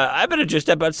 I better just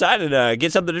step outside and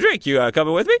get something to drink. You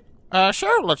coming with me?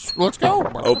 Sure. Let's go.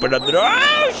 Open up the door.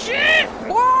 Oh, shit!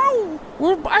 Whoa!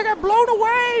 I got blown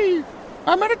away.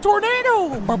 I'm in a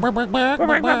tornado.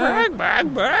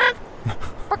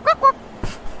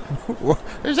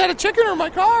 Is that a chicken or my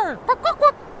car?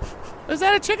 Is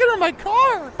that a chicken or my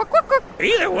car?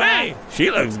 Either way,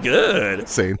 she looks good.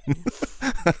 Same.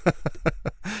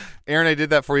 Aaron, I did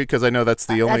that for you because I know that's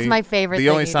the only. That's my favorite. The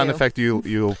thing only you sound do. effect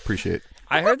you'll appreciate.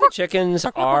 I heard the chickens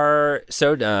are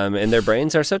so dumb and their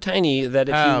brains are so tiny that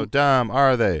How dumb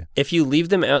are they? if you leave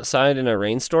them outside in a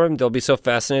rainstorm, they'll be so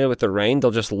fascinated with the rain,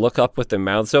 they'll just look up with their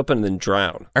mouths open and then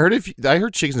drown. I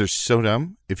heard chickens are so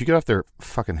dumb. If you get off their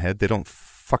fucking head, they don't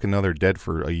fucking know they're dead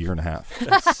for a year and a half.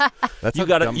 That's You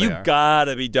how dumb they you are.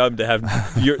 gotta be dumb to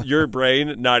have your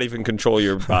brain not even control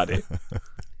your body.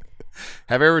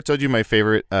 Have I ever told you my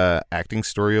favorite acting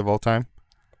story of all time?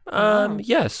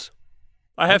 Yes.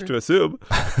 I have to assume.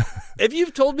 If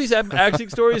you've told me some acting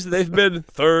stories and they've been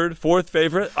 3rd, 4th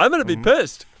favorite, I'm gonna be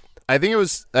pissed. I think it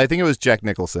was Jack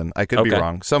Nicholson. I could be Okay.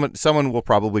 wrong. Someone will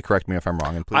probably correct me if I'm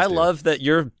wrong. And please I do. love that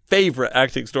your favorite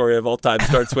acting story of all time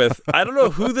starts with, I don't know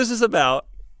who this is about,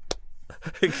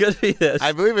 It could be this.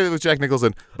 I believe it was Jack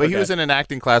Nicholson, but he Okay. was in an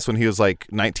acting class when he was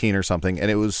like 19 or something,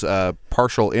 and it was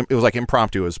partial. It was like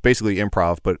impromptu. It was basically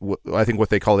improv, but I think what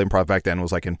they called improv back then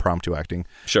was like impromptu acting.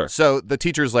 Sure. So the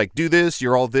teacher's like, do this,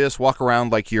 you're all this, walk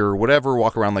around like you're whatever,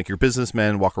 walk around like you're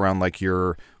businessmen, walk around like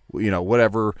you're,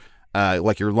 whatever,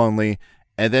 like you're lonely.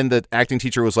 And then the acting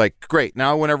teacher was like, great,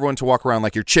 now I want everyone to walk around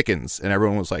like you're chickens. And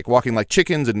everyone was like walking like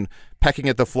chickens and pecking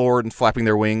at the floor and flapping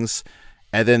their wings.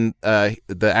 And then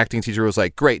the acting teacher was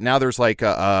like, great, now there's like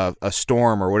a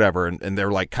storm or whatever. And they're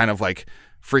like kind of like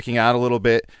freaking out a little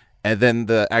bit. And then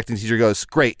the acting teacher goes,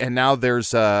 great, and now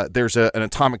there's an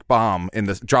atomic bomb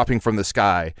dropping from the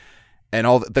sky. And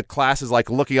all the class is like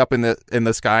looking up in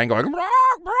the sky and going,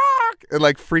 rock, rock, and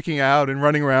like freaking out and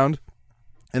running around.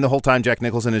 And the whole time Jack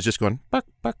Nicholson is just going, buck,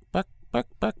 buck, buck, buck,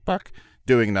 buck, buck,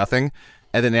 doing nothing.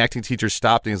 And then the acting teacher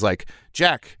stopped and he's like,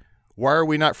 Jack, why are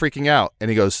we not freaking out? And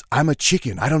he goes, I'm a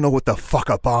chicken. I don't know what the fuck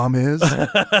a bomb is.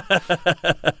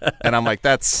 And I'm like,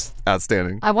 that's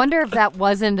outstanding. I wonder if that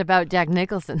wasn't about Jack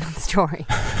Nicholson's story.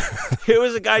 Here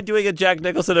was a guy doing a Jack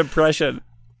Nicholson impression.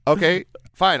 Okay,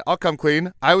 fine. I'll come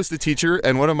clean. I was the teacher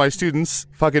and one of my students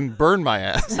fucking burned my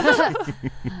ass.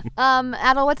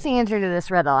 Adel, what's the answer to this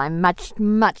riddle? I'm much,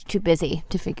 much too busy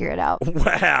to figure it out.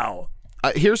 Wow.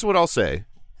 Here's what I'll say.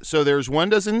 So there's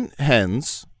 12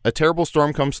 hens. A terrible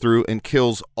storm comes through and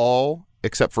kills all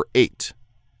except for 8.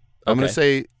 I'm going to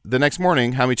say the next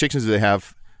morning, how many chickens do they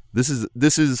have? This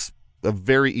is a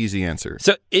very easy answer.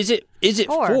 So is it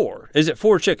 4? Is it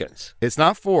 4 chickens? It's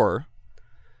not 4.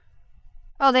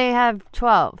 Oh, they have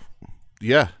 12.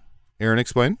 Yeah. Aaron,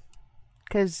 explain.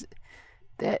 Because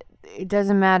it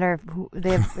doesn't matter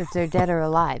if they're dead or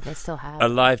alive. They still have. A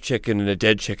live chicken and a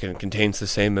dead chicken contains the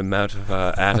same amount of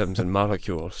atoms and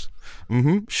molecules.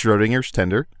 Mm-hmm. Schrodinger's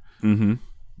tender. Mm-hmm.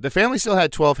 The family still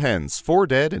had 12 hens, 4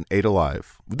 dead and 8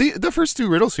 alive. The first 2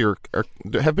 riddles here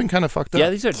have been kind of fucked up.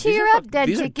 Yeah, these are Cheer up, dead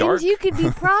chickens. You could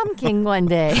be prom king one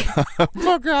day.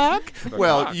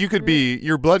 Well,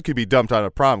 your blood could be dumped on a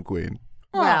prom queen.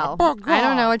 Well, I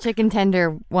don't know. A chicken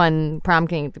tender won prom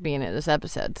king at the beginning of this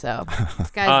episode, so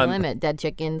sky's the limit, dead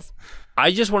chickens.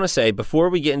 I just want to say, before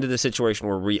we get into the situation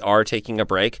where we are taking a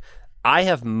break, I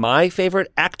have my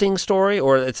favorite acting story,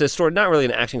 or it's a story, not really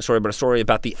an acting story, but a story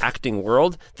about the acting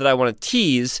world that I want to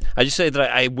tease. I just say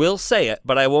that I will say it,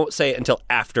 but I won't say it until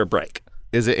after break.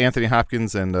 Is it Anthony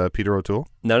Hopkins and Peter O'Toole?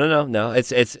 No.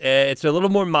 It's a little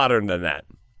more modern than that.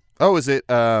 Oh, is it,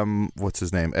 what's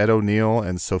his name? Ed O'Neill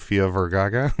and Sofia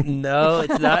Vergara? No,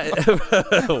 it's not.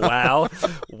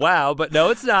 Wow, but no,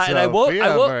 it's not. And I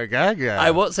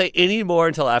won't say any more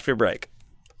until after break.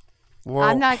 Well,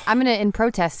 I'm going to, in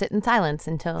protest, sit in silence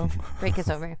until break is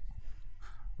over.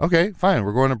 Okay, fine.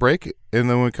 We're going to break, and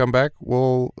then when we come back,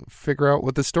 we'll figure out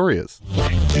what the story is.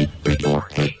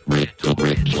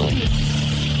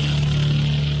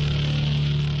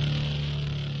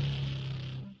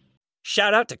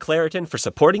 Shout out to Claritin for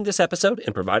supporting this episode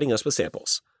and providing us with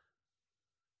samples.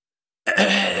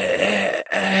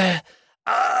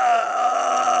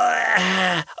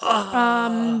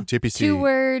 JPC. 2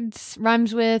 words,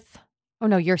 rhymes with, oh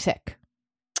no, you're sick.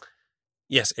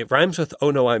 Yes, it rhymes with, oh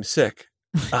no, I'm sick.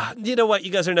 You know what?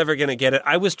 You guys are never going to get it.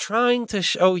 I was trying to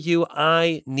show you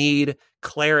I need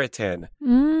Claritin.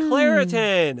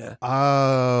 Claritin!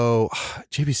 Oh,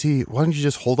 JPC, why don't you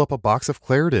just hold up a box of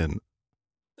Claritin?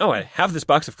 Oh, I have this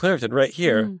box of Claritin right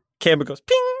here. Camera goes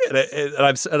ping, and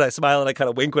I smile and I kind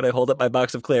of wink when I hold up my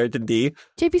box of Claritin D.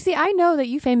 JPC, I know that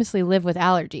you famously live with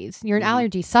allergies. You're an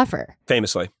allergy sufferer.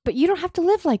 Famously. But you don't have to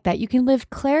live like that. You can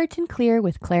live Claritin Clear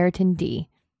with Claritin D.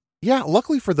 Yeah,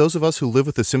 luckily for those of us who live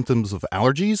with the symptoms of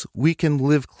allergies, we can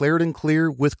live Claritin Clear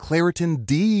with Claritin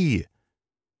D.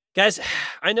 Guys,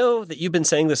 I know that you've been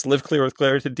saying this live clear with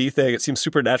Claritin D thing. It seems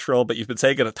supernatural, but you've been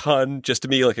saying it a ton just to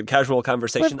me, like in casual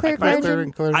conversation. Live clear,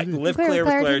 Claritin. Live clear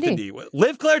with Claritin D.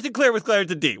 Live Claritin clear with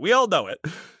Claritin D. We all know it.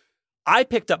 I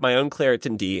picked up my own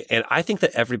Claritin D, and I think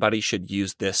that everybody should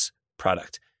use this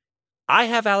product. I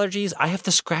have allergies. I have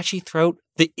the scratchy throat,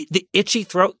 the itchy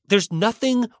throat. There's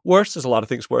nothing worse. There's a lot of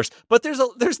things worse, but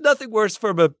there's nothing worse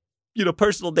from a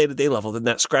personal day-to-day level than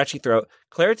that scratchy throat.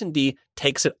 Claritin D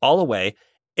takes it all away.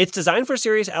 It's designed for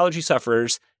serious allergy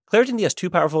sufferers. Claritin D has 2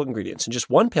 powerful ingredients in just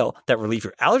 1 pill that relieve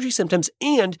your allergy symptoms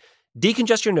and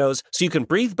decongest your nose so you can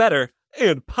breathe better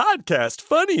and podcast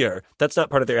funnier. That's not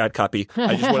part of their ad copy.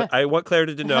 I want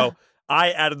Claritin to know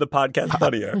I added the podcast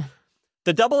funnier.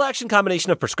 The double-action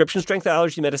combination of prescription-strength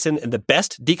allergy medicine and the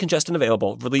best decongestant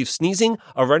available relieves sneezing,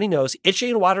 a runny nose, itchy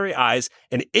and watery eyes,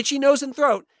 an itchy nose and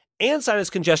throat, and sinus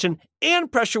congestion, and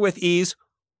pressure with ease.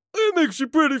 It makes you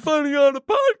pretty funny on a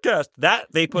podcast. That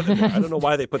they put in there. I don't know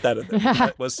why they put that in there.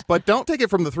 That was But don't take it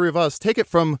from the three of us. Take it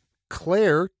from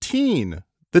Claire Teen,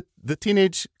 the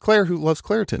teenage Claire who loves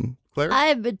Claritin. Claire?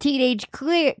 I'm a teenage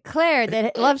Claire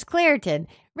that loves Claritin.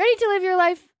 Ready to live your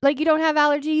life like you don't have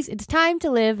allergies? It's time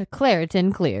to live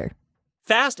Claritin Clear.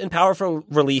 fast and powerful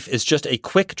relief is just a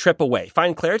quick trip away.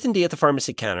 Find Claritin D at the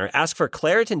pharmacy counter. Ask for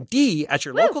Claritin D at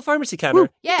your local pharmacy counter.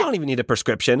 Yeah. You don't even need a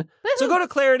prescription. So go to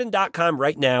Claritin.com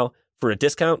right now for a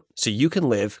discount so you can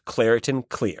live Claritin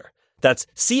Clear. That's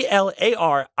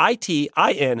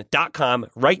CLARITIN.com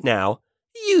right now.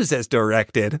 Use as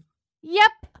directed.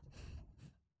 Yep.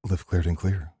 Live Claritin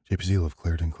Clear. JPZ, live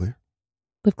Claritin Clear.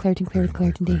 Live Claritin Clear with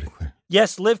Claritin D. Clear.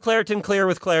 Yes, live Claritin Clear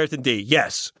with Claritin D.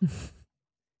 Yes.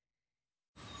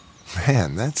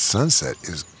 Man, that sunset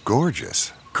is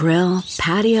gorgeous. Grill,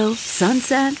 patio,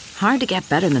 sunset. Hard to get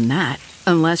better than that.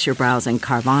 Unless you're browsing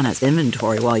Carvana's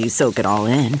inventory while you soak it all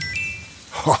in.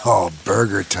 Oh,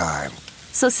 burger time.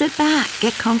 So sit back,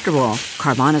 get comfortable.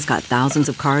 Carvana's got thousands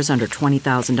of cars under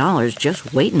 $20,000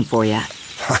 just waiting for you.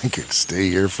 I could stay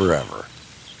here forever.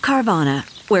 Carvana,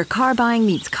 where car buying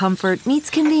meets comfort, meets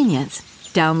convenience.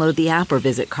 Download the app or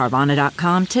visit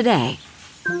Carvana.com today.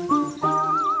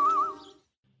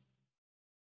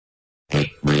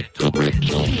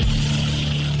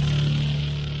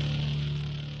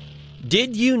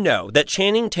 Did you know that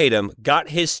Channing Tatum got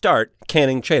his start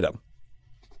canning Chatham?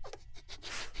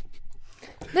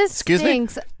 This Excuse me?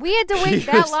 stinks. We had to wait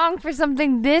that long for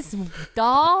something this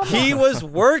dumb. He was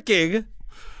working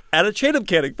at a Chatham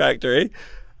canning factory,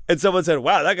 and someone said,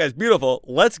 wow, that guy's beautiful.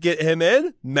 Let's get him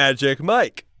in Magic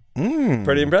Mike.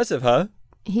 Pretty impressive, huh?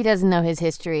 He doesn't know his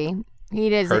history. He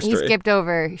doesn't. He Herstory. skipped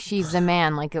over "She's the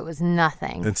Man" like it was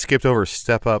nothing. And skipped over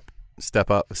step up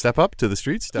to the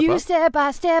street, step You up. step,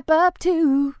 I step up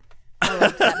too. I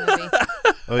love that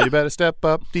movie. Oh, you better step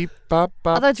up, deep, bop,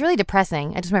 bop. Although it's really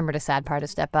depressing. I just remembered a sad part of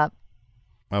Step Up.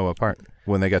 Oh, what part?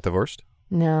 When they got divorced?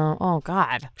 No. Oh,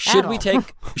 God. Should we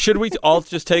That'll- all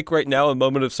just take right now a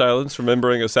moment of silence,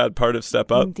 remembering a sad part of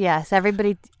Step Up? Yes.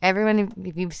 Everyone,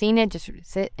 if you've seen it, just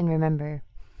sit and remember.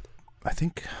 I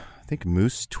think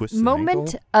Moose twists an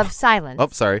Moment ankle. of silence. Oh,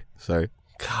 sorry.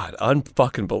 God,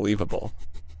 unfucking believable.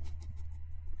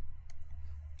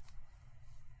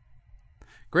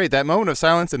 Great. That moment of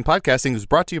silence in podcasting was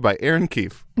brought to you by Aaron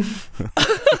Keefe.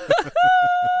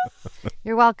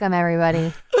 You're welcome,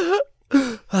 everybody.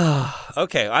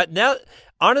 Okay, now,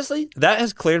 honestly, that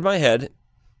has cleared my head,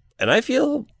 and I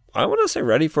want to say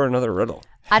ready for another riddle.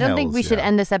 I don't think we Hells should yeah.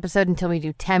 end this episode until we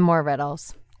do 10 more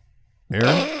riddles.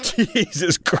 Aaron,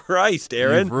 Jesus Christ,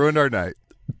 Aaron. you've ruined our night.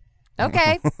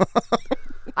 Okay.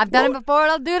 I've done it before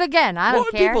and I'll do it again. I What don't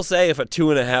would care. people say if a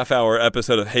 2.5-hour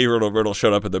episode of Hey Riddle Riddle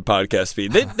showed up in their podcast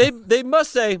feed? They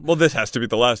must say, well, this has to be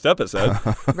the last episode.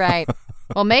 Right.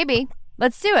 Well, maybe.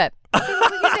 Let's do it. Let's see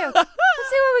what we can do. Let's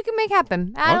see what we can make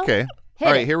happen. Adam, Okay. hit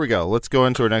All right, it. here we go. Let's go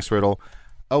into our next riddle.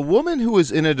 A woman who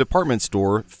is in a department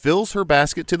store fills her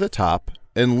basket to the top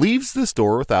and leaves the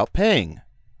store without paying.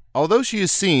 Although she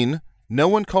is seen, no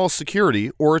one calls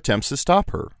security or attempts to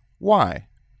stop her. Why?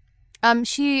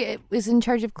 She is in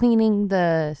charge of cleaning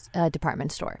the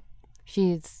department store.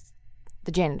 She's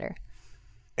the janitor.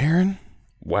 Aaron,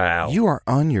 Wow. you are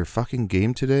on your fucking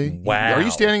game today. Wow. Are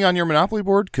you standing on your Monopoly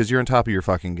board? Because you're on top of your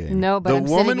fucking game. No, but the I'm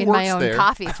woman sitting in works my own there.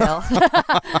 coffee fill.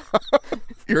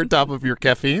 You're on top of your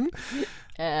caffeine?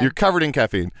 You're covered in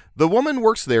caffeine. The woman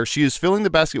works there. She is filling the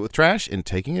basket with trash and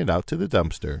taking it out to the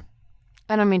dumpster.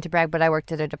 I don't mean to brag, but I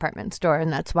worked at a department store,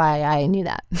 and that's why I knew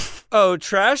that. Oh,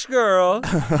 trash girl.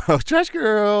 Oh, trash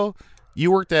girl.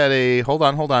 You worked at hold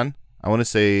on. I want to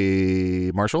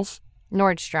say Marshall's?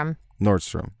 Nordstrom.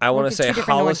 Nordstrom. I want to Look at say two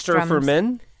different Hollister for Nordstroms.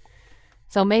 men.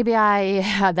 So maybe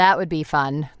that would be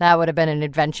fun. That would have been an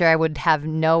adventure. I would have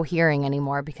no hearing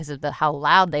anymore because of how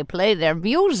loud they play their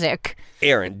music.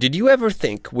 Aaron, did you ever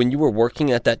think when you were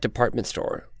working at that department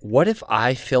store, what if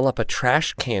I fill up a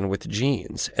trash can with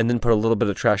jeans and then put a little bit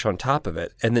of trash on top of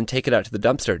it and then take it out to the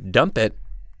dumpster, dump it,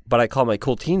 but I call my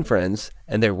cool teen friends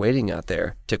and they're waiting out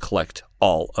there to collect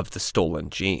all of the stolen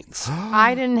jeans?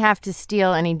 I didn't have to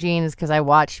steal any jeans because I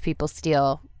watched people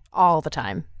steal all the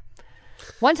time.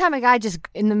 One time a guy just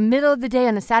in the middle of the day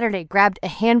on a Saturday grabbed a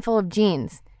handful of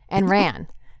jeans and ran.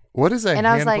 What is a And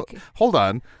I was handful? like- Hold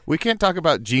on. We can't talk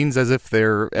about jeans as if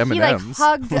they're M&Ms. He like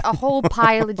hugged a whole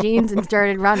pile of jeans and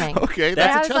started running. Okay, And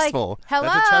that's I a was like, chestful. Hello?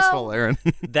 That's a chestful, Aaron.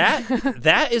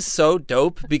 That is so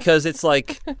dope because it's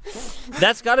like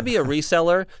that's got to be a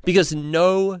reseller because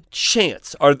no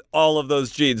chance are all of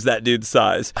those jeans that dude's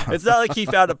size. It's not like he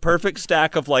found a perfect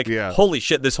stack of like, holy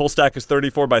shit, this whole stack is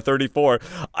 34 by 34.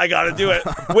 I got to do it.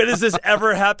 When has this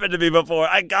ever happened to me before?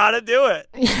 I got to do it.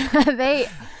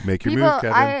 Make your move,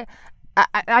 Kevin.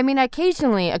 I mean,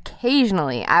 occasionally,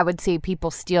 I would see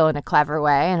people steal in a clever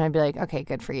way, and I'd be like, okay,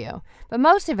 good for you. But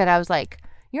most of it, I was like,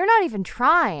 you're not even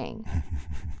trying.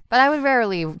 But I would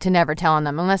rarely to never tell on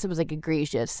them unless it was like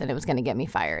egregious and it was going to get me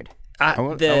fired. I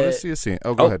want to see a scene.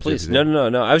 Oh, go ahead. Please.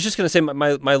 JPC. No. I was just going to say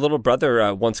my little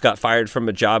brother once got fired from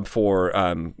a job for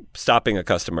stopping a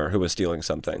customer who was stealing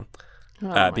something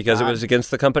because it was against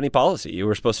the company policy. You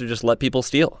were supposed to just let people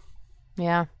steal.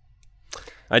 Yeah.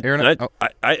 I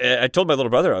told my little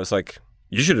brother, I was like,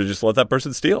 you should have just let that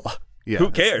person steal. Yeah,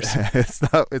 who cares?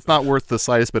 It's not worth the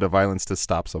slightest bit of violence to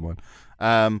stop someone.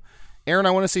 Aaron,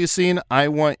 I want to see a scene. I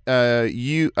want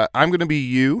you. I'm going to be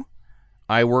you.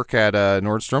 I work at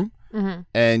Nordstrom,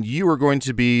 and you are going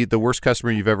to be the worst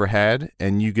customer you've ever had,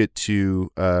 and you get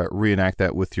to reenact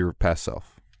that with your past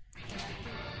self.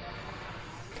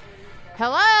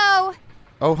 Hello.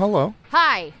 Oh, hello.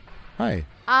 Hi. Hi.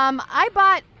 I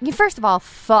bought. First of all,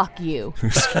 fuck you.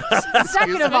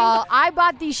 Second of all, I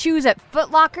bought these shoes at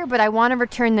Foot Locker, but I want to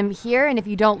return them here. And if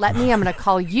you don't let me, I'm going to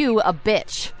call you a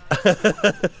bitch.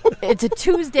 It's a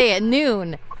Tuesday at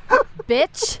noon,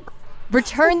 bitch.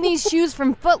 Return these shoes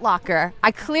from Foot Locker.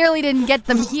 I clearly didn't get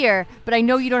them here, but I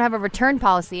know you don't have a return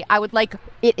policy. I would like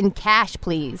it in cash,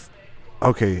 please.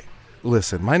 Okay,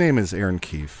 listen. My name is Aaron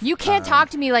Keefe. You can't talk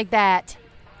to me like that.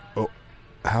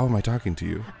 How am I talking to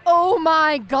you? Oh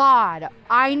my God.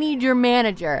 I need your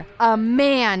manager. A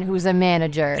man who's a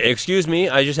manager. Excuse me,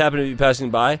 I just happen to be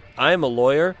passing by. I am a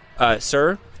lawyer.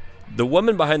 Sir, the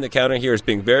woman behind the counter here is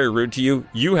being very rude to you.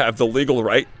 You have the legal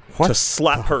right to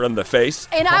slap her in the face.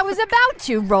 And I was about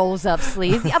to, rolls up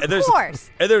sleeves. Of course.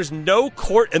 And there's no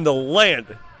court in the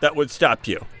land that would stop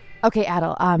you. Okay,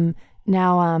 Adel.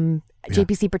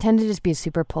 JPC, pretend to just be a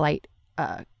super polite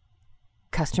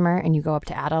customer, and you go up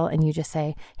to Adel and you just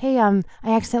say, hey, I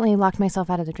accidentally locked myself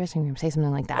out of the dressing room. Say something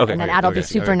like that. Okay, and then Adel be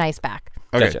super nice back.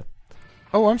 Okay. Gotcha.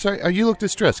 Oh, I'm sorry. You look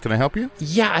distressed. Can I help you?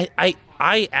 Yeah,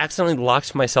 I accidentally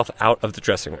locked myself out of the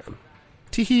dressing room.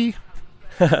 Tee-hee.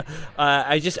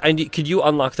 Could you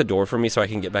unlock the door for me so I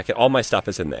can get back in? All my stuff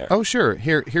is in there. Oh, sure.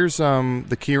 Here's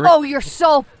the key ring. Oh, you're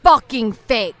so fucking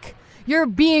fake. You're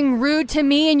being rude to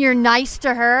me and you're nice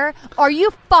to her? Are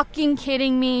you fucking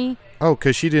kidding me? Oh,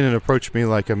 because she didn't approach me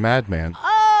like a madman.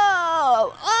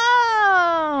 Oh.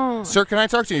 Sir, can I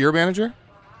talk to you? You're a manager?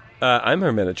 I'm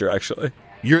her manager, actually.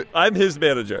 I'm his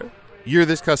manager. You're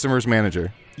this customer's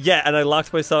manager. Yeah, and I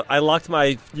locked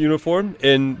my uniform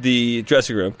in the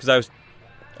dressing room because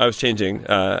I was changing.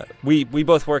 We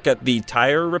both work at the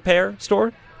tire repair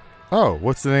store. Oh,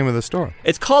 what's the name of the store?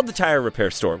 It's called the Tire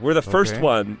Repair Store. We're the first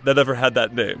one that ever had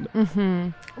that name.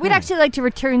 Mm-hmm. We'd actually like to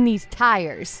return these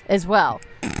tires as well.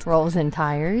 Rolls in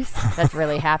tires. That's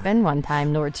really happened. One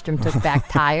time Nordstrom took back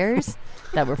tires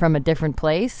that were from a different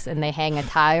place, and they hang a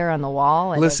tire on the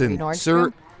wall. Listen,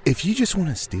 sir, if you just want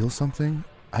to steal something,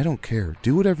 I don't care.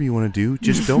 Do whatever you want to do.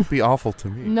 Just don't be awful to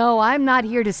me. No, I'm not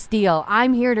here to steal.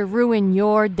 I'm here to ruin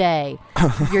your day.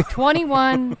 You're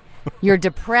 21. You're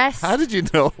depressed. How did you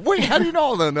know? Wait, how do you know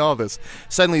all this?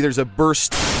 Suddenly there's a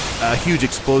burst, a huge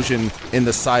explosion in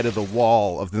the side of the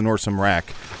wall of the Nordstrom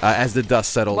rack as the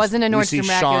dust settles. It wasn't a Nordstrom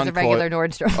rack, it was a regular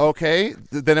Nordstrom. Okay,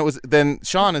 then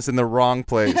Sean is in the wrong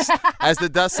place. As the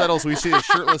dust settles, we see a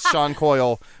shirtless Sean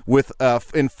Coyle with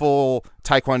in full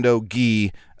Taekwondo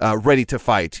gi, ready to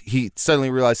fight. He suddenly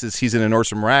realizes he's in a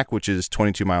Nordstrom rack, which is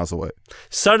 22 miles away.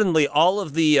 Suddenly, all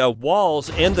of the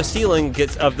walls and the ceiling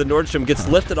of the Nordstrom gets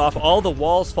lifted off. All the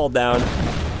walls fall down.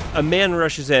 A man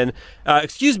rushes in.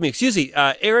 Excuse me,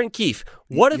 Aaron Keefe.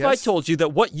 What if I told you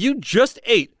that what you just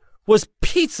ate was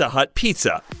Pizza Hut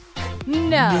pizza?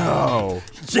 No.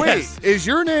 Yes. Wait, is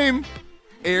your name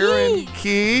Aaron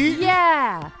Key?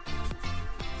 Yeah.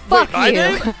 Fuck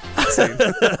you.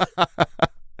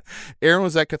 Aaron,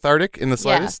 was that cathartic in the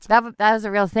slightest? Yeah, that was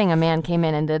a real thing. A man came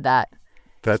in and did that.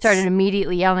 Started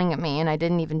immediately yelling at me, and I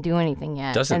didn't even do anything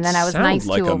yet. And then I was sound nice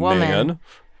like to a woman. Man.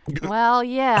 Well,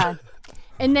 yeah.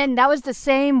 And then that was the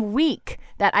same week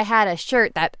that I had a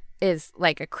shirt that is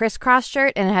like a crisscross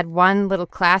shirt, and it had one little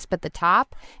clasp at the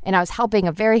top. And I was helping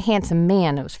a very handsome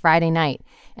man. It was Friday night,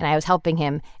 and I was helping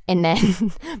him. And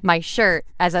then my shirt,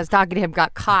 as I was talking to him,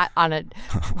 got caught on a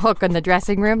hook in the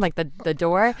dressing room, like the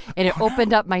door, and it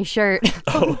opened up my shirt.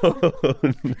 Oh,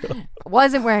 no.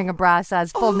 Wasn't wearing a bra, so I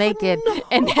was full naked. No.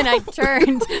 And then I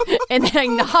turned, and then I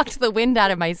knocked the wind out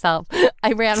of myself.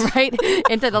 I ran right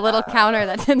into the little counter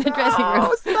that's in the dressing room.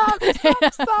 Oh, stop.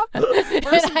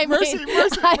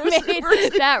 I made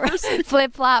that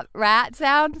flip-flop rat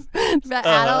sound.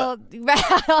 Rattle.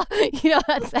 You know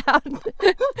that sound?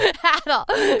 Rattle.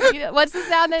 You know, what's the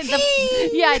sound?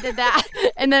 Yeah, I did that.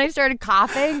 And then I started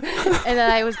coughing, and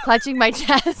then I was clutching my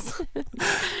chest.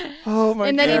 Oh, my God.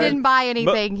 And then he didn't buy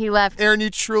anything. He left. Aaron, you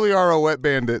truly are a wet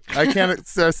bandit. I can't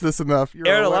stress this enough. You're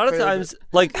Aaron, a lot of bandit. times,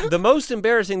 like, the most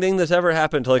embarrassing thing that's ever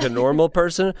happened to, like, a normal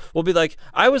person will be, like,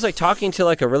 I was, like, talking to,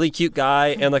 like, a really cute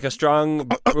guy, and, like, a strong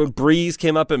breeze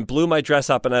came up and blew my dress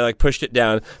up, and I, like, pushed it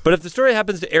down. But if the story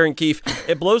happens to Aaron Keefe,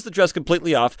 it blows the dress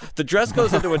completely off. The dress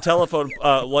goes into a telephone,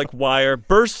 wire,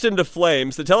 bursts into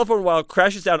flames. The telephone wire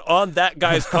crashes down on that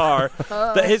guy's car.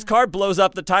 His car blows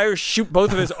up. The tires shoot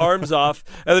both of his arms off.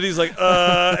 And then he's like,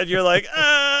 and you're like,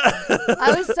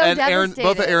 I was so and devastated.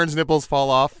 Both of Aaron's nipples fall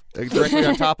off directly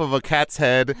on top of a cat's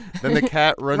head. Then the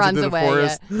cat runs into the away,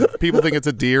 forest. Yeah. People think it's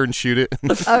a deer and shoot it.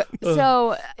 That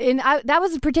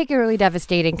was particularly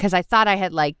devastating because I thought I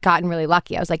had like gotten really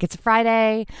lucky. I was like, it's a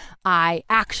Friday. I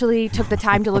actually took the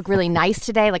time to look really nice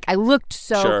today. Like I looked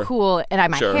so cool,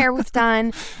 and my hair was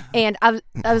done. And I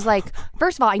was like,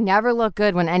 first of all, I never look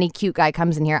good when any cute guy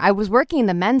comes in here. I was working in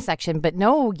the men's section, but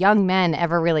no young men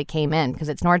ever really came in because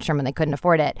it's Nordstrom and they couldn't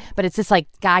afford it. But it's this like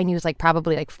guy, and he was like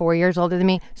probably like 4 years older than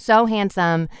me. So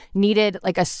handsome, needed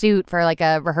like a suit for like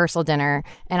a rehearsal dinner,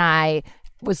 and I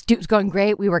was going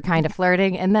great. We were kind of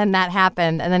flirting, and then that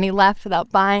happened, and then he left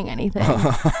without buying anything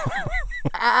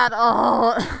at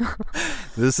all.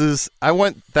 I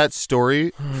want that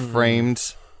story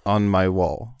framed on my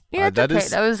wall. Yeah, it's okay.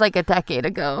 That was like a decade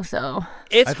ago, so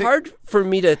it's hard for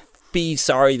me to be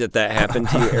sorry that happened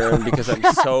to you, Aaron, because I'm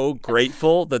so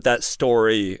grateful that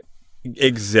story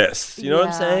exists. You know what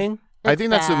I'm saying? I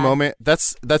think that's a moment.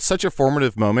 That's such a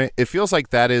formative moment. It feels like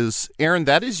that is, Aaron.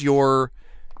 That's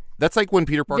like when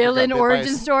Peter Parker villain got bit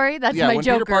origin story. That's my when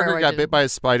Joker Peter Parker origin. got bit by a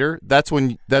spider. That's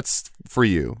for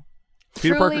you.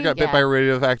 Peter Parker got bit by a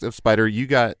radioactive spider. You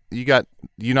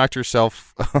knocked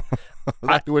yourself.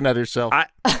 Knocked the wind out of yourself.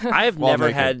 I've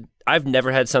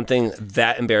never had something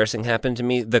that embarrassing happen to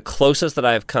me. The closest that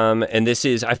I've come, and this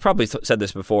is, I've probably said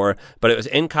this before, but it was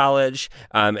in college,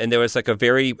 and there was like a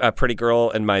very pretty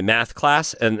girl in my math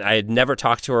class, and I had never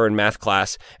talked to her in math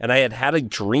class, and I had a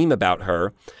dream about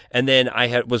her. And then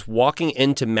I was walking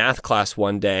into math class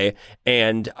one day,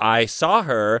 and I saw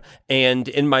her, and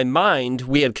in my mind,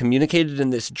 we had communicated in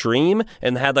this dream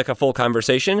and had like a full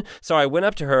conversation. So I went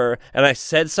up to her, and I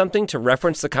said something to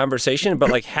reference the conversation, but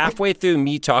like halfway through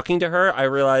me talking to her, I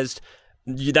realized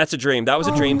that's a dream. That was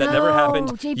a dream that never happened.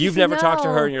 JPC, You've never talked to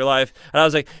her in your life. And I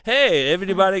was like, hey,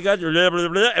 everybody got your blah, blah,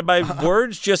 blah. And my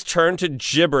words just turned to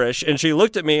gibberish. And she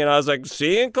looked at me and I was like,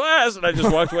 see you in class. And I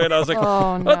just walked away and I was like,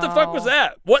 what the fuck was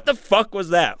that? What the fuck was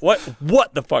that? What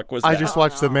the fuck was that? I just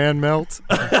watched the man melt.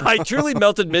 I truly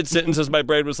melted mid-sentence as my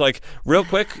brain was like, real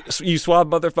quick, you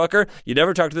swab motherfucker. You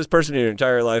never talked to this person in your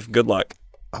entire life. Good luck.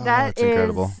 That's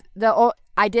incredible.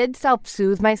 I did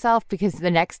self-soothe myself because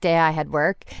the next day I had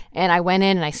work, and I went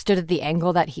in and I stood at the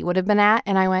angle that he would have been at,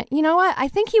 and I went, you know what? I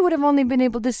think he would have only been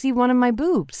able to see one of my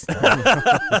boobs. And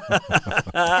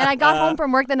I got home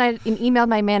from work that night and emailed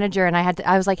my manager, and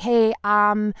I was like, hey,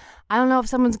 I don't know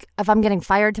if I'm getting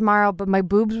fired tomorrow, but my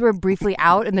boobs were briefly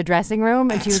out in the dressing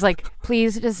room, and she was like,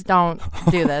 please just don't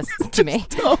do this to me.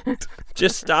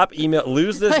 Just stop email.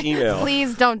 Lose this email.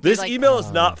 Please don't. This email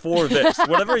is not for this.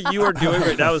 Whatever you are doing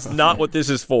right now is not what this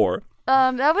is for.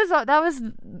 Those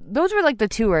were like the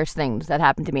two worst things that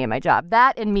happened to me in my job.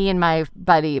 That and me and my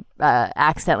buddy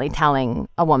accidentally telling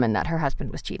a woman that her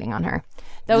husband was cheating on her.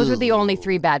 Those were the only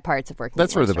three bad parts of working.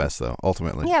 That's for the best, though.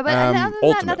 Ultimately. Yeah, but other than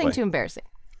that, nothing too embarrassing.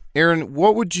 Aaron,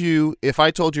 what would you, if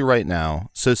I told you right now?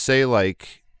 So say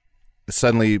like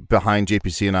suddenly behind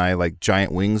JPC and I, like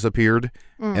giant wings appeared,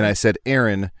 and I said,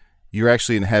 Aaron, you're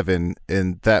actually in heaven,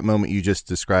 and that moment you just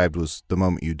described was the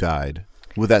moment you died.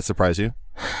 Would that surprise you?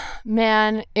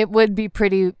 Man, it would be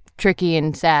pretty tricky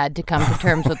and sad to come to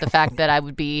terms with the fact that I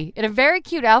would be in a very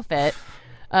cute outfit,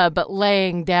 but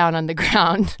laying down on the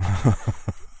ground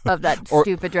of that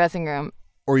stupid dressing room.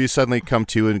 Or you suddenly come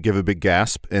to and give a big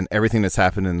gasp, and everything that's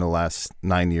happened in the last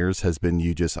 9 years has been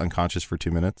you just unconscious for 2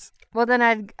 minutes? Well,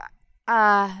 then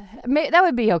That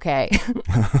would be okay.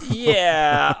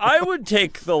 Yeah, I would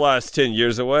take the last 10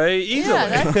 years away easily.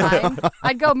 Yeah, that's fine.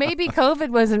 I'd go, maybe COVID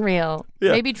wasn't real.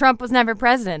 Yeah. Maybe Trump was never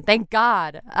president. Thank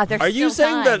God. Are you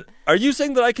saying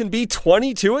that I can be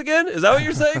 22 again? Is that what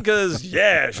you're saying? Because,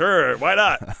 yeah, sure. Why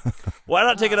not? Why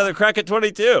not take another crack at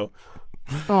 22?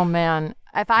 Oh, man.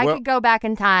 If I could go back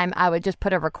in time, I would just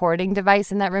put a recording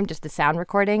device in that room, just a sound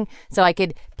recording, so I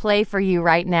could play for you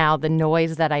right now the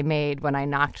noise that I made when I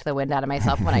knocked the wind out of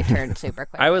myself when I turned super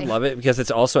quickly. I would love it because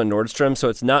it's also a Nordstrom, so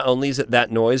it's not only is it that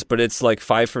noise, but it's like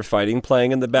Five for Fighting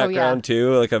playing in the background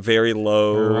too, like a very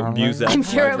low music. I'm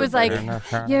sure it was like,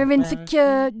 you're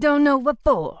insecure, don't know what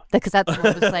for, because that's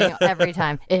what was playing every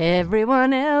time.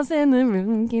 Everyone else in the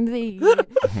room can see.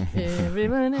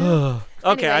 Everyone else.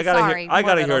 Okay, Anyway, I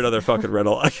gotta hear another fucking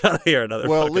riddle. I gotta hear another.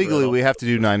 Well, fucking legally, riddle. we have to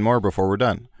do 9 more before we're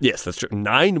done. Yes, that's true.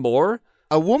 9 more.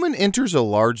 A woman enters a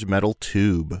large metal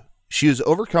tube. She is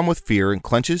overcome with fear and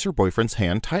clenches her boyfriend's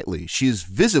hand tightly. She is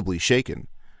visibly shaken.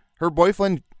 Her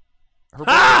boyfriend. Boyfriend!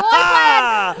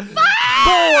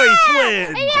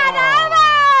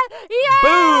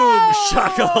 Boom!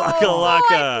 Shakalaka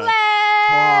laka.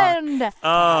 Boyfriend!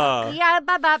 Yeah,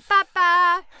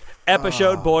 ba-ba-ba-ba.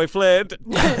 Epishode Boyfriend.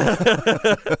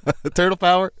 Turtle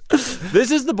power. This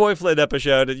is the Boyfriend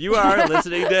episode, and you are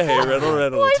listening to Hey Riddle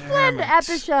Riddle. Boyfriend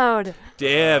episode.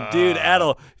 Damn, dude,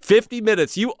 Adel, 50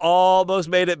 minutes. You almost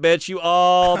made it, bitch. You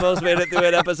almost made it through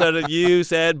an episode, and you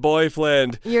said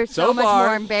boyfriend. You're so much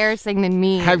more embarrassing than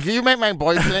me. Have you met my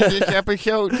boyfriend this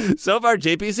episode? So far,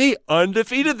 JPC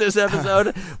undefeated this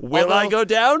episode. Will I go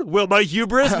down? Will my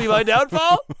hubris be my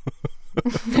downfall?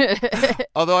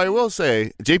 Although I will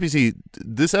say, JPC,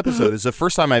 this episode is the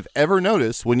first time I've ever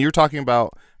noticed when you're talking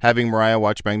about having Mariah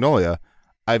watch Magnolia,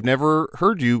 I've never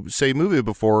heard you say movie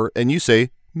before, and you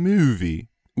say movie.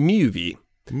 Movie.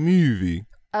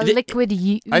 A liquid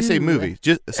I say movie.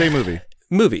 Just say movie.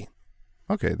 Movie.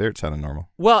 Okay, there it sounded normal.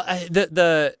 Well,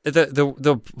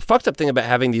 the fucked up thing about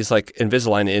having these like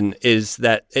Invisalign in is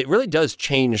that it really does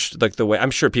change like the way,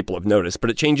 I'm sure people have noticed, but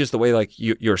it changes the way like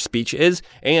your speech is.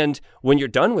 And when you're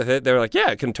done with it, they're like,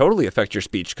 yeah, it can totally affect your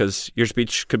speech because your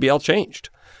speech could be all changed.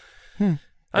 I'm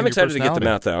excited to get them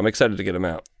out though. I'm excited to get them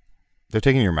out. They're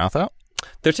taking your mouth out?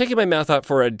 They're taking my mouth out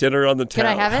for a dinner on the town.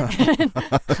 Can I have it?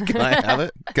 Can I have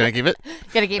it? Can I keep it?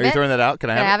 Can I keep Are you it? throwing that out? Can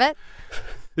I have it?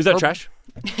 Is that trash?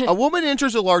 A woman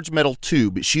enters a large metal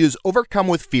tube. She is overcome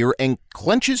with fear and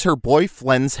clenches her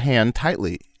boyfriend's hand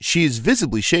tightly. She is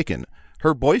visibly shaken.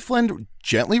 Her boyfriend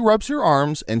gently rubs her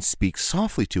arms and speaks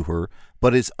softly to her,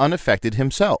 but is unaffected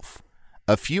himself.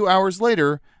 A few hours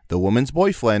later, the woman's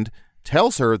boyfriend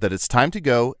tells her that it's time to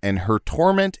go and her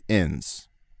torment ends.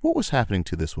 What was happening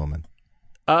to this woman?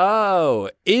 Oh,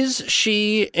 is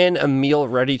she in a meal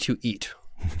ready to eat?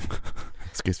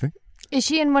 Excuse me? Is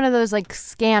she in one of those like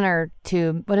scanner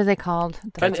tube? What are they called?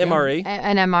 An MRE?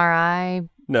 An MRI?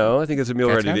 No, I think it's a meal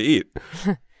ready to eat.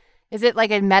 Is it like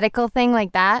a medical thing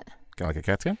like that? Like a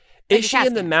CAT scan? Is she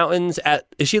in the mountains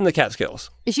is she in the Catskills?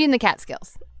 Is she in the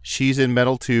Catskills? She's in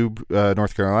Metal Tube,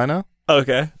 North Carolina.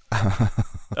 Okay.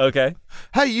 Okay.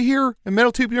 Hey, you here in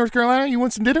Metal Tube, North Carolina? You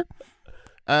want some dinner?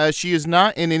 She is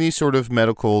not in any sort of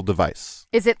medical device.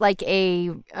 Is it like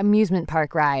a amusement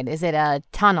park ride? Is it a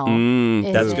tunnel?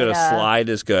 That's good. A slide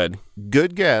is good.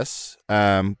 Good guess.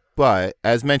 But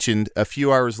as mentioned, a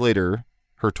few hours later,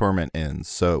 her torment ends.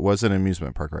 So it was an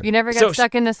amusement park ride. You never got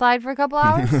stuck in the slide for a couple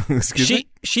hours?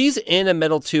 She's in a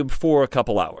metal tube for a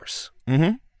couple hours.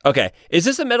 Mm-hmm. Okay. Is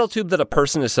this a metal tube that a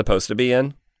person is supposed to be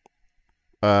in?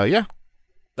 Yeah.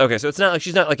 Okay, so it's not like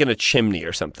she's not like in a chimney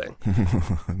or something.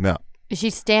 No. Is she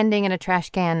standing in a trash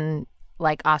can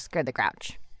like Oscar the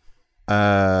Grouch?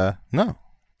 No.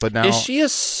 But now, is she a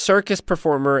circus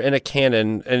performer in a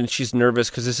cannon and she's nervous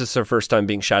because this is her first time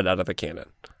being shot out of a cannon?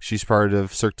 She's part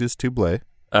of Cirque du Soleil.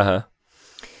 Uh-huh.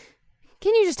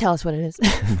 Can you just tell us what it is?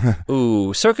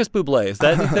 Ooh, Circus Buble. Is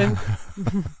that anything?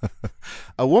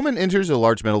 A woman enters a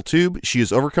large metal tube. She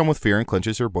is overcome with fear and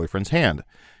clenches her boyfriend's hand.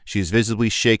 She is visibly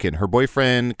shaken. Her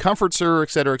boyfriend comforts her,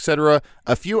 etc., etc.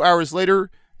 A few hours later,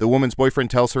 the woman's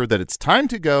boyfriend tells her that it's time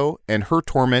to go, and her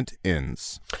torment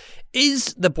ends.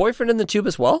 Is the boyfriend in the tube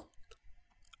as well?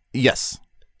 Yes.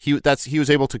 He was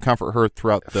able to comfort her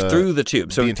through the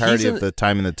tube. So the entirety of the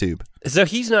time in the tube. So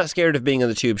he's not scared of being in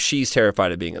the tube. She's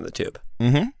terrified of being in the tube.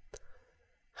 Mm-hmm.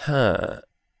 Huh.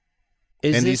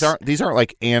 These aren't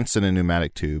like ants in a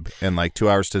pneumatic tube, and like 2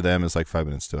 hours to them is like 5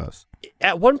 minutes to us.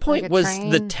 At one point, like was train?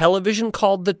 the television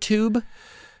called the tube?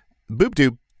 Boob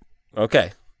tube.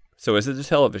 Okay. So is it the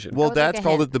television? Well, Dad's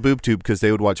called it the boob tube because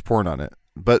they would watch porn on it.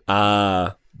 But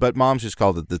Mom's just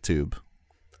called it the tube.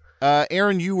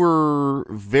 Aaron, you were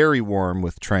very warm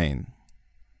with train.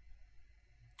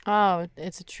 Oh,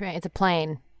 it's a train. It's a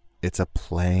plane. It's a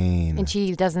plane. And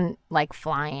she doesn't like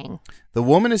flying. The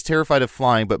woman is terrified of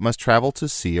flying but must travel to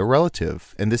see a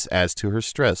relative, and this adds to her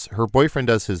stress. Her boyfriend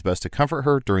does his best to comfort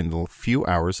her during the few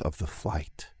hours of the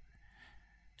flight.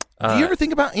 Do you ever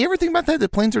think about that?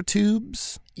 That planes are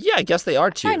tubes? Yeah, I guess they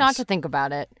are tubes. Try not to think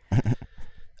about it.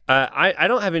 I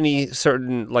don't have any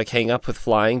certain hang up with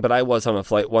flying, but I was on a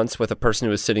flight once with a person who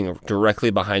was sitting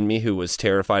directly behind me who was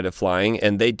terrified of flying,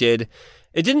 and it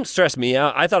didn't stress me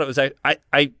out. I thought it was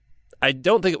I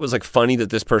don't think it was funny that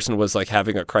this person was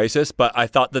having a crisis, but I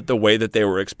thought that the way that they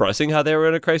were expressing how they were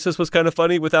in a crisis was kind of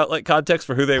funny without context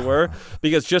for who they were,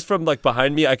 because just from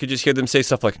behind me I could just hear them say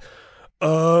stuff like,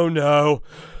 "Oh no.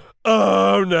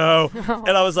 Oh no."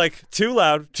 And I was too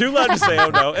loud to say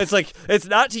oh no. It's it's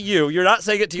not to you. You're not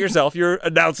saying it to yourself. You're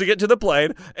announcing it to the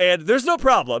plane, and there's no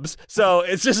problems. So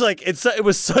it's just it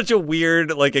was such a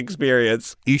weird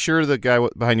experience. You sure the guy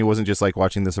behind you wasn't just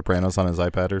watching The Sopranos on his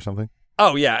iPad or something?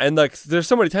 Oh yeah, and there's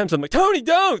so many times I'm Tony,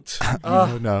 don't.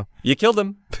 Oh no. You killed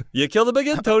him. You killed him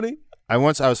again, Tony. I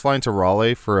was flying to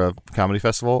Raleigh for a comedy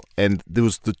festival, and there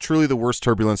was truly the worst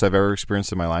turbulence I've ever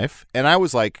experienced in my life. And I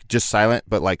was just silent,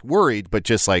 but worried, but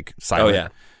just silent. Oh yeah.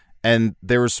 And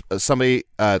there was somebody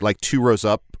 2 rows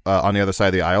up on the other side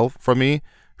of the aisle from me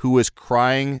who was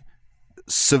crying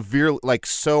severely,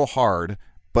 so hard,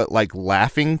 but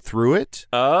laughing through it.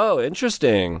 Oh,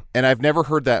 interesting. And I've never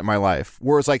heard that in my life.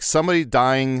 Whereas somebody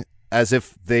dying as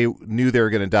if they knew they were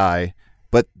going to die.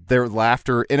 But their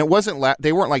laughter, and it wasn't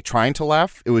they weren't trying to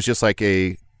laugh. It was just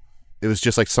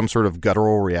some sort of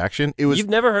guttural reaction. It was. You've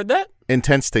never heard that?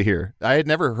 Intense to hear. I had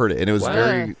never heard it, and it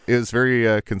was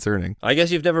very concerning. I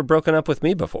guess you've never broken up with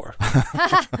me before.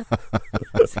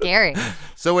 Scary.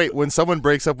 So wait, when someone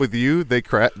breaks up with you, they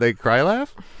cry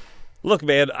laugh? Look,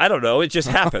 man, I don't know. It just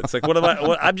happens. What am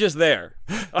I? I'm just there.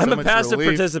 I'm a passive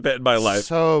participant in my life.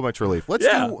 So much relief.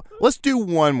 Let's do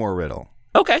one more riddle.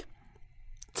 Okay.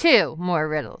 2 more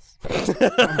riddles.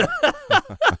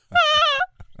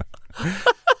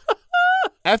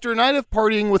 After a night of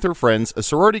partying with her friends, a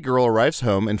sorority girl arrives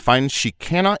home and finds she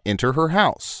cannot enter her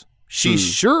house. She's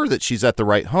sure that she's at the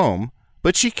right home,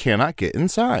 but she cannot get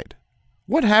inside.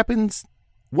 What happened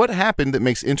that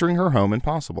makes entering her home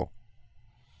impossible?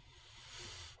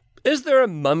 Is there a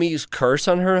mummy's curse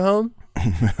on her home?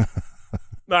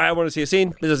 I want to see a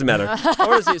scene. It doesn't matter. I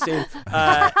want to see a scene.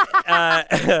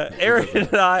 Aaron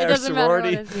and I are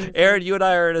sorority. Aaron, you and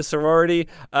I are in a sorority.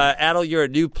 Adel, you're a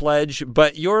new pledge,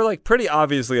 but you're pretty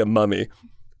obviously a mummy.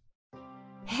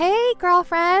 Hey,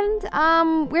 girlfriend.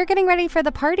 We're getting ready for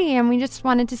the party, and we just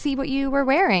wanted to see what you were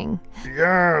wearing.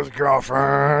 Yes,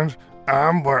 girlfriend.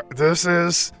 This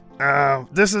is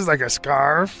like a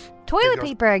scarf. Toilet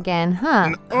paper again,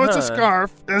 huh? Oh, it's a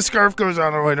scarf. And the scarf goes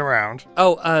all the way around.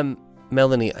 Oh,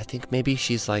 Melanie, I think maybe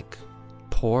she's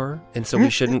poor, and so we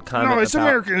shouldn't comment. No, it's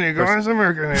American Eagle. It's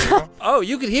American Eagle. Oh,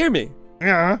 you could hear me.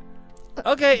 Yeah.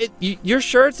 Okay, you're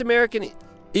sure it's American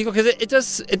Eagle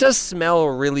because it does smell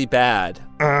really bad.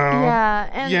 Yeah,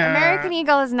 and American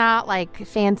Eagle is not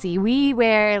fancy. We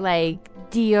wear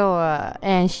Dior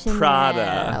and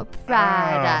Chanel, Prada,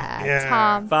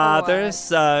 Tom Father, Ford.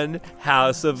 Son,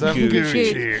 House of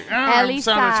Gucci. I'm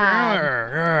Santa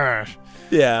Taylor. Gosh.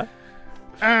 Yeah.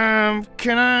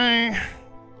 Can I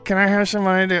have some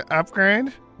money to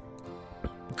upgrade?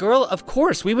 Girl, of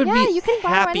course, we would be you can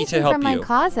borrow happy to help from you. My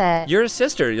closet. You're a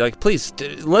sister. Please,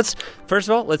 first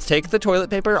of all, let's take the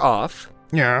toilet paper off.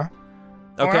 Yeah.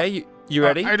 Okay, you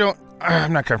ready?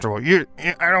 I'm not comfortable. I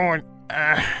don't want,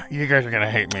 you guys are gonna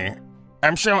hate me.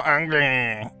 I'm so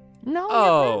ugly. No,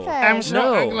 Oh. you're perfect. I'm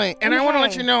so ugly. And I want to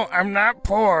let you know, I'm not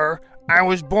poor. I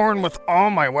was born with all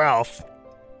my wealth.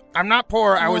 I'm not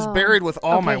poor. I was buried with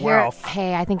all my wealth.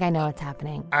 Hey, I think I know what's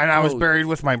happening. And I was buried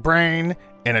with my brain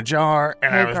in a jar,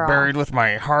 and I was buried with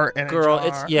my heart in a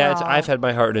jar. I've had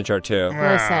my heart in a jar too.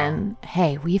 Listen,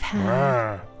 hey, we've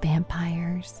had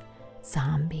vampires,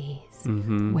 zombies,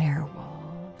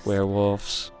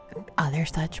 werewolves, other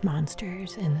such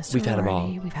monsters in the sorority. We've had them all.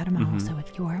 We've had them all. So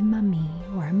if you're a mummy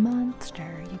or a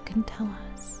monster, you can tell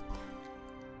us.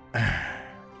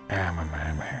 I'm a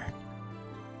mummy.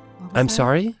 I'm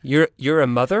sorry? You're a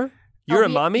mother? You're a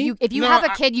mommy? If you have a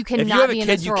kid, you cannot be in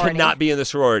the sorority. You cannot be in the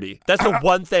sorority. That's the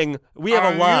one thing. We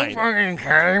have a line. Are you fucking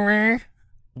kidding me?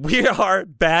 We are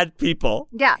bad people.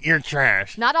 Yeah. You're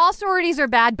trash. Not all sororities are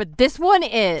bad, but this one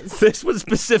is. This one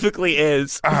specifically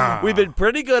is. We've been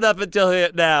pretty good up until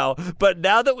now, but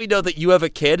now that we know that you have a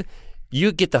kid,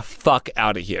 you get the fuck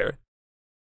out of here.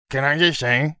 Can I just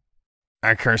say,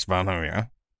 I curse both of you.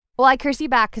 Well, I curse you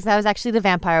back because that was actually the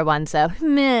vampire one, so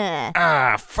meh.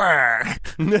 Ah,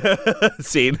 fuck.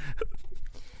 Scene.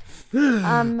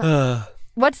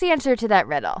 What's the answer to that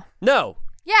riddle? No.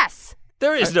 Yes.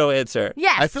 There is no answer.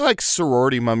 Yes. I feel like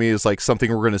sorority mummy is like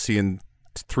something we're going to see in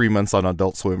 3 months on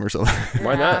Adult Swim or something.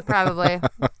 Why not? Probably.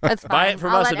 That's fine. Buy it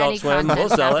from I'll us, let Adult any Swim. We'll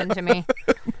content sell happen it. to me.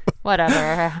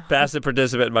 Whatever. Passive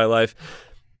participant in my life.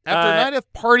 After a night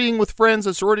of partying with friends,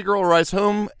 a sorority girl arrives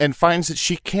home and finds that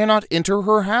she cannot enter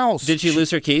her house. Did she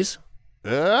lose her keys?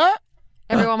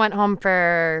 Everyone went home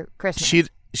for Christmas.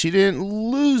 She didn't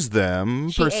lose them,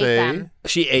 She per ate se. them.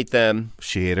 She ate them.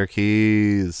 She ate her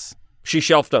keys. She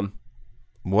shelved them.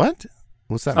 What?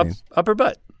 What's that mean? Up her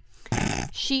butt.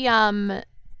 She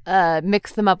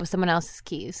mixed them up with someone else's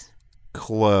keys.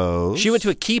 Close. She went to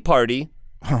a key party,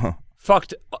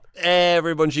 fucked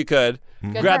everyone she could,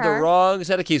 grabbed the for her. wrong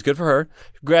set of keys. Good for her.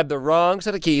 Grabbed the wrong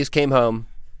set of keys, came home.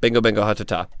 Bingo, bingo,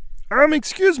 ha-ta-ta.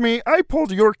 Excuse me, I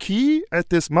pulled your key at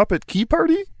this Muppet key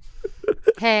party?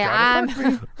 Hey,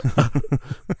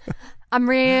 I'm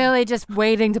really just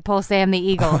waiting to pull Sam the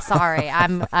Eagle. Sorry.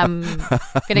 I'm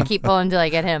gonna keep pulling until I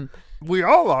get him. We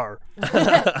all are.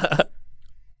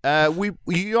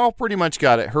 We all pretty much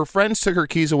got it. Her friends took her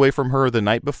keys away from her the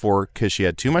night before because she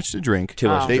had too much to drink.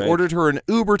 They ordered her an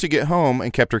Uber to get home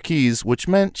and kept her keys, which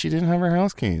meant she didn't have her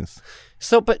house keys.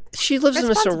 So, but she lives in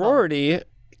a sorority.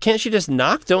 Can't she just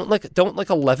knock? Don't like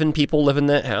 11 people live in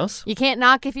that house? You can't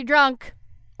knock if you're drunk.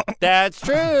 That's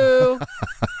true.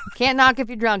 Can't knock if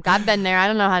you're drunk. I've been there. I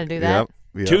don't know how to do that.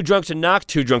 Yep. Too drunk to knock,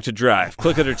 too drunk to drive.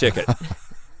 Click it or ticket.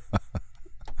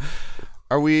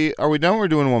 Are we done? We're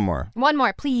doing one more. One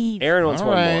more, please. Aaron wants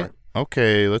one more.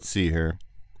 Okay, let's see here.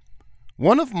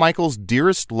 One of Michael's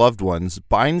dearest loved ones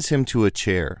binds him to a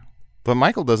chair, but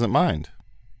Michael doesn't mind.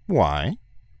 Why?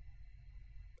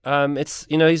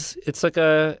 It's like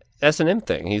a S&M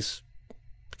thing. He's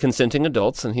consenting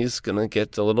adults, and he's gonna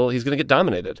get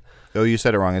dominated. Oh, you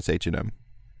said it wrong. It's H&M.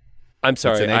 I'm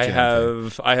sorry. an I H&M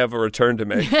have a return to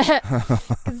make.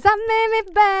 'Cause I may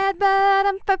be bad, but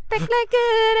I'm perfectly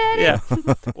good at it. Yeah.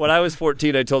 When I was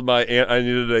 14, I told my aunt I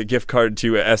needed a gift card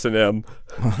to S&M.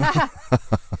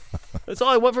 That's all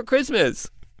I want for Christmas.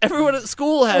 Everyone at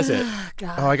school has it.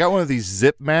 Oh, I got one of these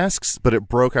zip masks, but it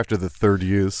broke after the third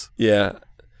use. Yeah.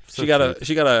 So she got a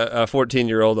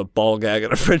 14-year-old a ball gag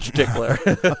and a French tickler.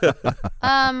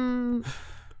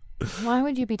 Why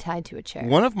would you be tied to a chair?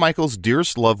 One of Michael's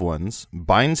dearest loved ones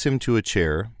binds him to a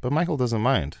chair, but Michael doesn't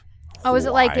mind. Oh, is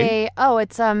it like Why?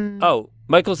 it's Oh,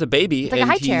 Michael's a baby, It's like a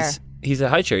and high chair. he's a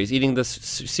high chair. He's eating this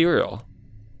cereal.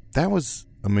 That was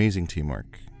amazing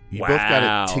teamwork. You Wow. both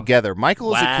got it together.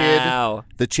 Michael is a Wow.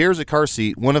 kid. The chair's a car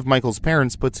seat. One of Michael's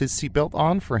parents puts his seatbelt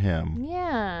on for him.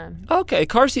 Yeah. Okay,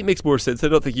 car seat makes more sense. I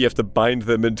don't think you have to bind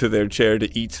them into their chair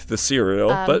to eat the cereal.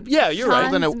 But yeah, you're right.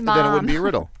 Sean's Then it wouldn't be a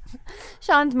riddle.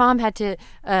 Sean's mom had to,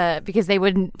 because they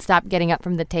wouldn't stop getting up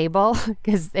from the table,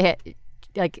 because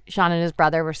Sean and his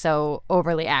brother were so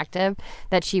overly active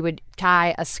that she would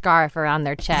tie a scarf around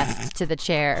their chest to the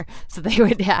chair so they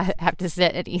would have to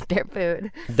sit and eat their food.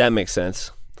 That makes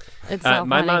sense. It's so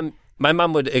funny. My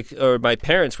mom or my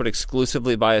parents would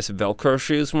exclusively buy us Velcro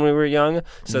shoes when we were young,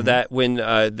 so that when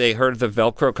they heard the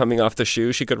Velcro coming off the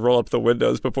shoe, she could roll up the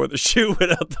windows before the shoe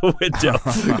went out the window.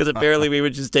 Because apparently we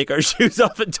would just take our shoes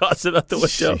off and toss it out the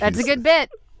window. That's a good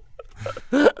bit.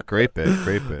 Great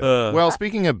bit. Well,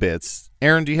 speaking of bits,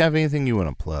 Aaron, do you have anything you want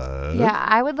to plug? Yeah,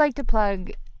 I would like to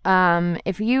plug,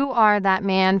 if you are that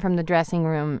man from the dressing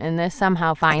room and this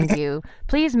somehow finds you,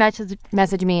 please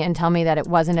message me and tell me that it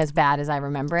wasn't as bad as I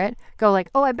remember it. Go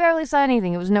like, oh, I barely saw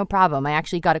anything. It was no problem. I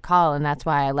actually got a call and that's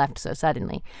why I left so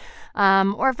suddenly.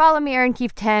 Or follow me, Aaron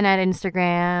Keefe 10 at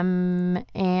Instagram.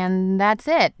 And that's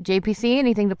it. JPC,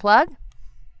 anything to plug?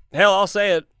 Hell, I'll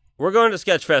say it. We're going to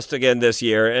Sketchfest again this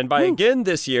year, and by again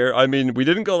this year, I mean we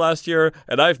didn't go last year,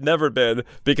 and I've never been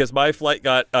because my flight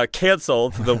got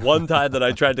canceled the one time that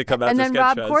I tried to come out and to then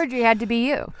Sketchfest. Rob Corddry had to be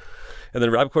you. And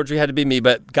then Rob Corddry had to be me,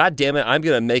 but God damn it, I'm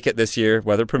going to make it this year,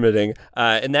 weather permitting.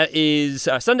 And that is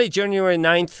Sunday, January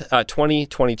 9th,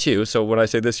 2022. So when I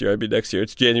say this year, I mean next year.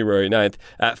 It's January 9th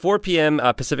at 4 p.m.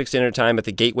 Pacific Standard Time at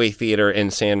the Gateway Theater in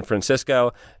San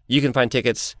Francisco. You can find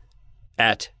tickets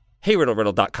at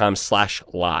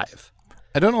heyriddleriddle.com/live.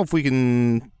 I don't know if we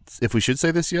should say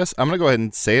this, yes. I'm going to go ahead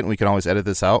and say it, and we can always edit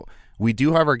this out. We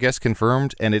do have our guest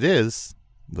confirmed, and it is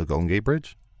the Golden Gate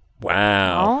Bridge.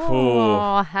 Wow.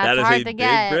 Oh, that's that is hard a to big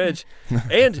get. bridge.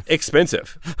 And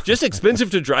expensive. Just expensive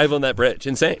to drive on that bridge.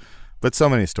 Insane. But so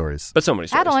many stories.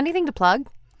 Adel, anything to plug?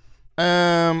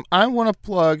 I want to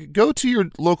plug, go to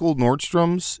your local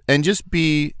Nordstrom's and just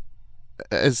be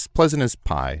as pleasant as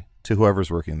pie to whoever's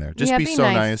working there. Just be so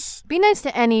nice. Be nice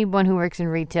to anyone who works in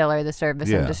retail or the service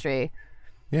industry.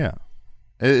 Yeah.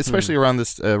 especially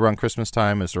around Christmas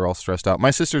time as they're all stressed out.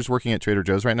 My sister's working at Trader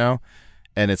Joe's right now,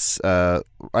 and it's when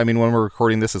we're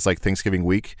recording this, it's like Thanksgiving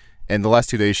week. And the last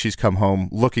 2 days, she's come home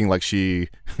looking like she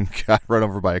got run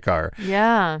over by a car.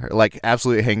 Yeah. Like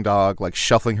absolutely hangdog, like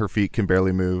shuffling her feet, can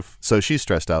barely move. So she's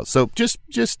stressed out. So just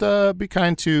be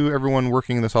kind to everyone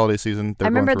working this holiday season. I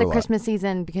remember the Christmas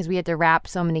season, because we had to wrap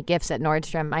so many gifts at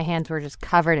Nordstrom. My hands were just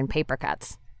covered in paper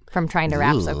cuts from trying to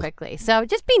wrap so quickly. So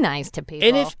just be nice to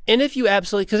people. And if you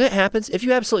absolutely, because it happens, if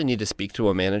you absolutely need to speak to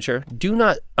a manager, do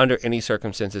not under any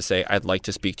circumstances say, I'd like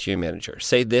to speak to your manager.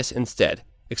 Say this instead.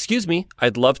 Excuse me,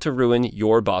 I'd love to ruin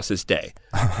your boss's day.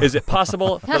 Is it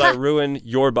possible that I ruin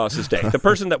your boss's day? The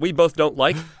person that we both don't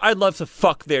like, I'd love to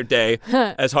fuck their day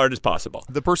as hard as possible.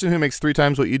 The person who makes 3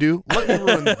 times what you do, let me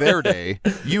ruin their day.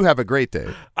 You have a great day.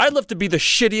 I'd love to be the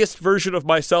shittiest version of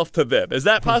myself to them. Is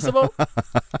that possible?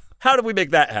 How do we make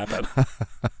that happen?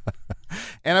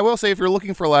 And I will say, if you're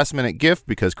looking for a last-minute gift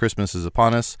because Christmas is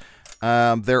upon us,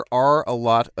 there are a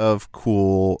lot of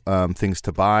cool things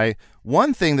to buy.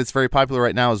 One thing that's very popular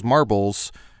right now is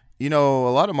marbles. You know, a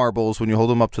lot of marbles, when you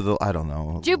hold them up to the, I don't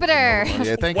know. Jupiter.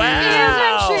 Yeah, thank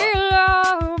Wow. Isn't she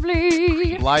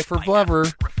lovely? Life for Blubber.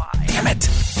 Damn it.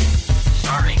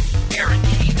 Starring Aaron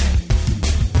Keith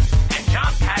and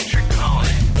John Patrick Cohen.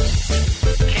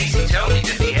 Casey Tony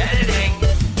did the editing.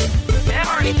 And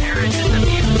Marty Parrish did the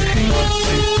music.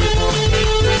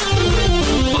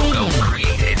 Logo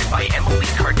created by Emily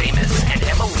Cardamus and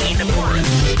Emmeline Morris.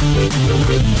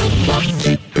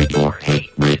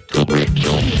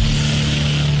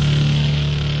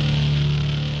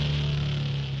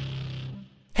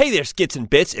 Hey there, Skits and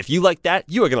Bits. If you like that,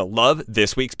 you are going to love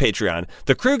this week's Patreon.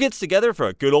 The crew gets together for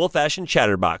a good old-fashioned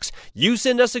chatterbox. You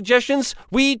send us suggestions,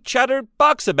 we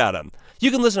chatterbox about them. You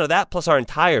can listen to that plus our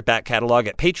entire back catalog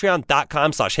at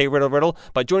patreon.com/HeyRiddleRiddle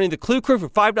by joining the Clue Crew for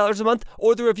 $5 a month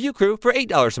or the Review Crew for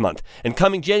 $8 a month. And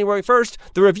coming January 1st,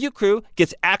 the Review Crew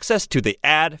gets access to the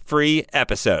ad-free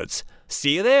episodes.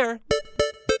 See you there.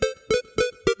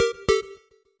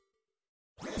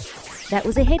 That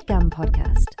was a HeadGum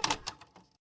podcast.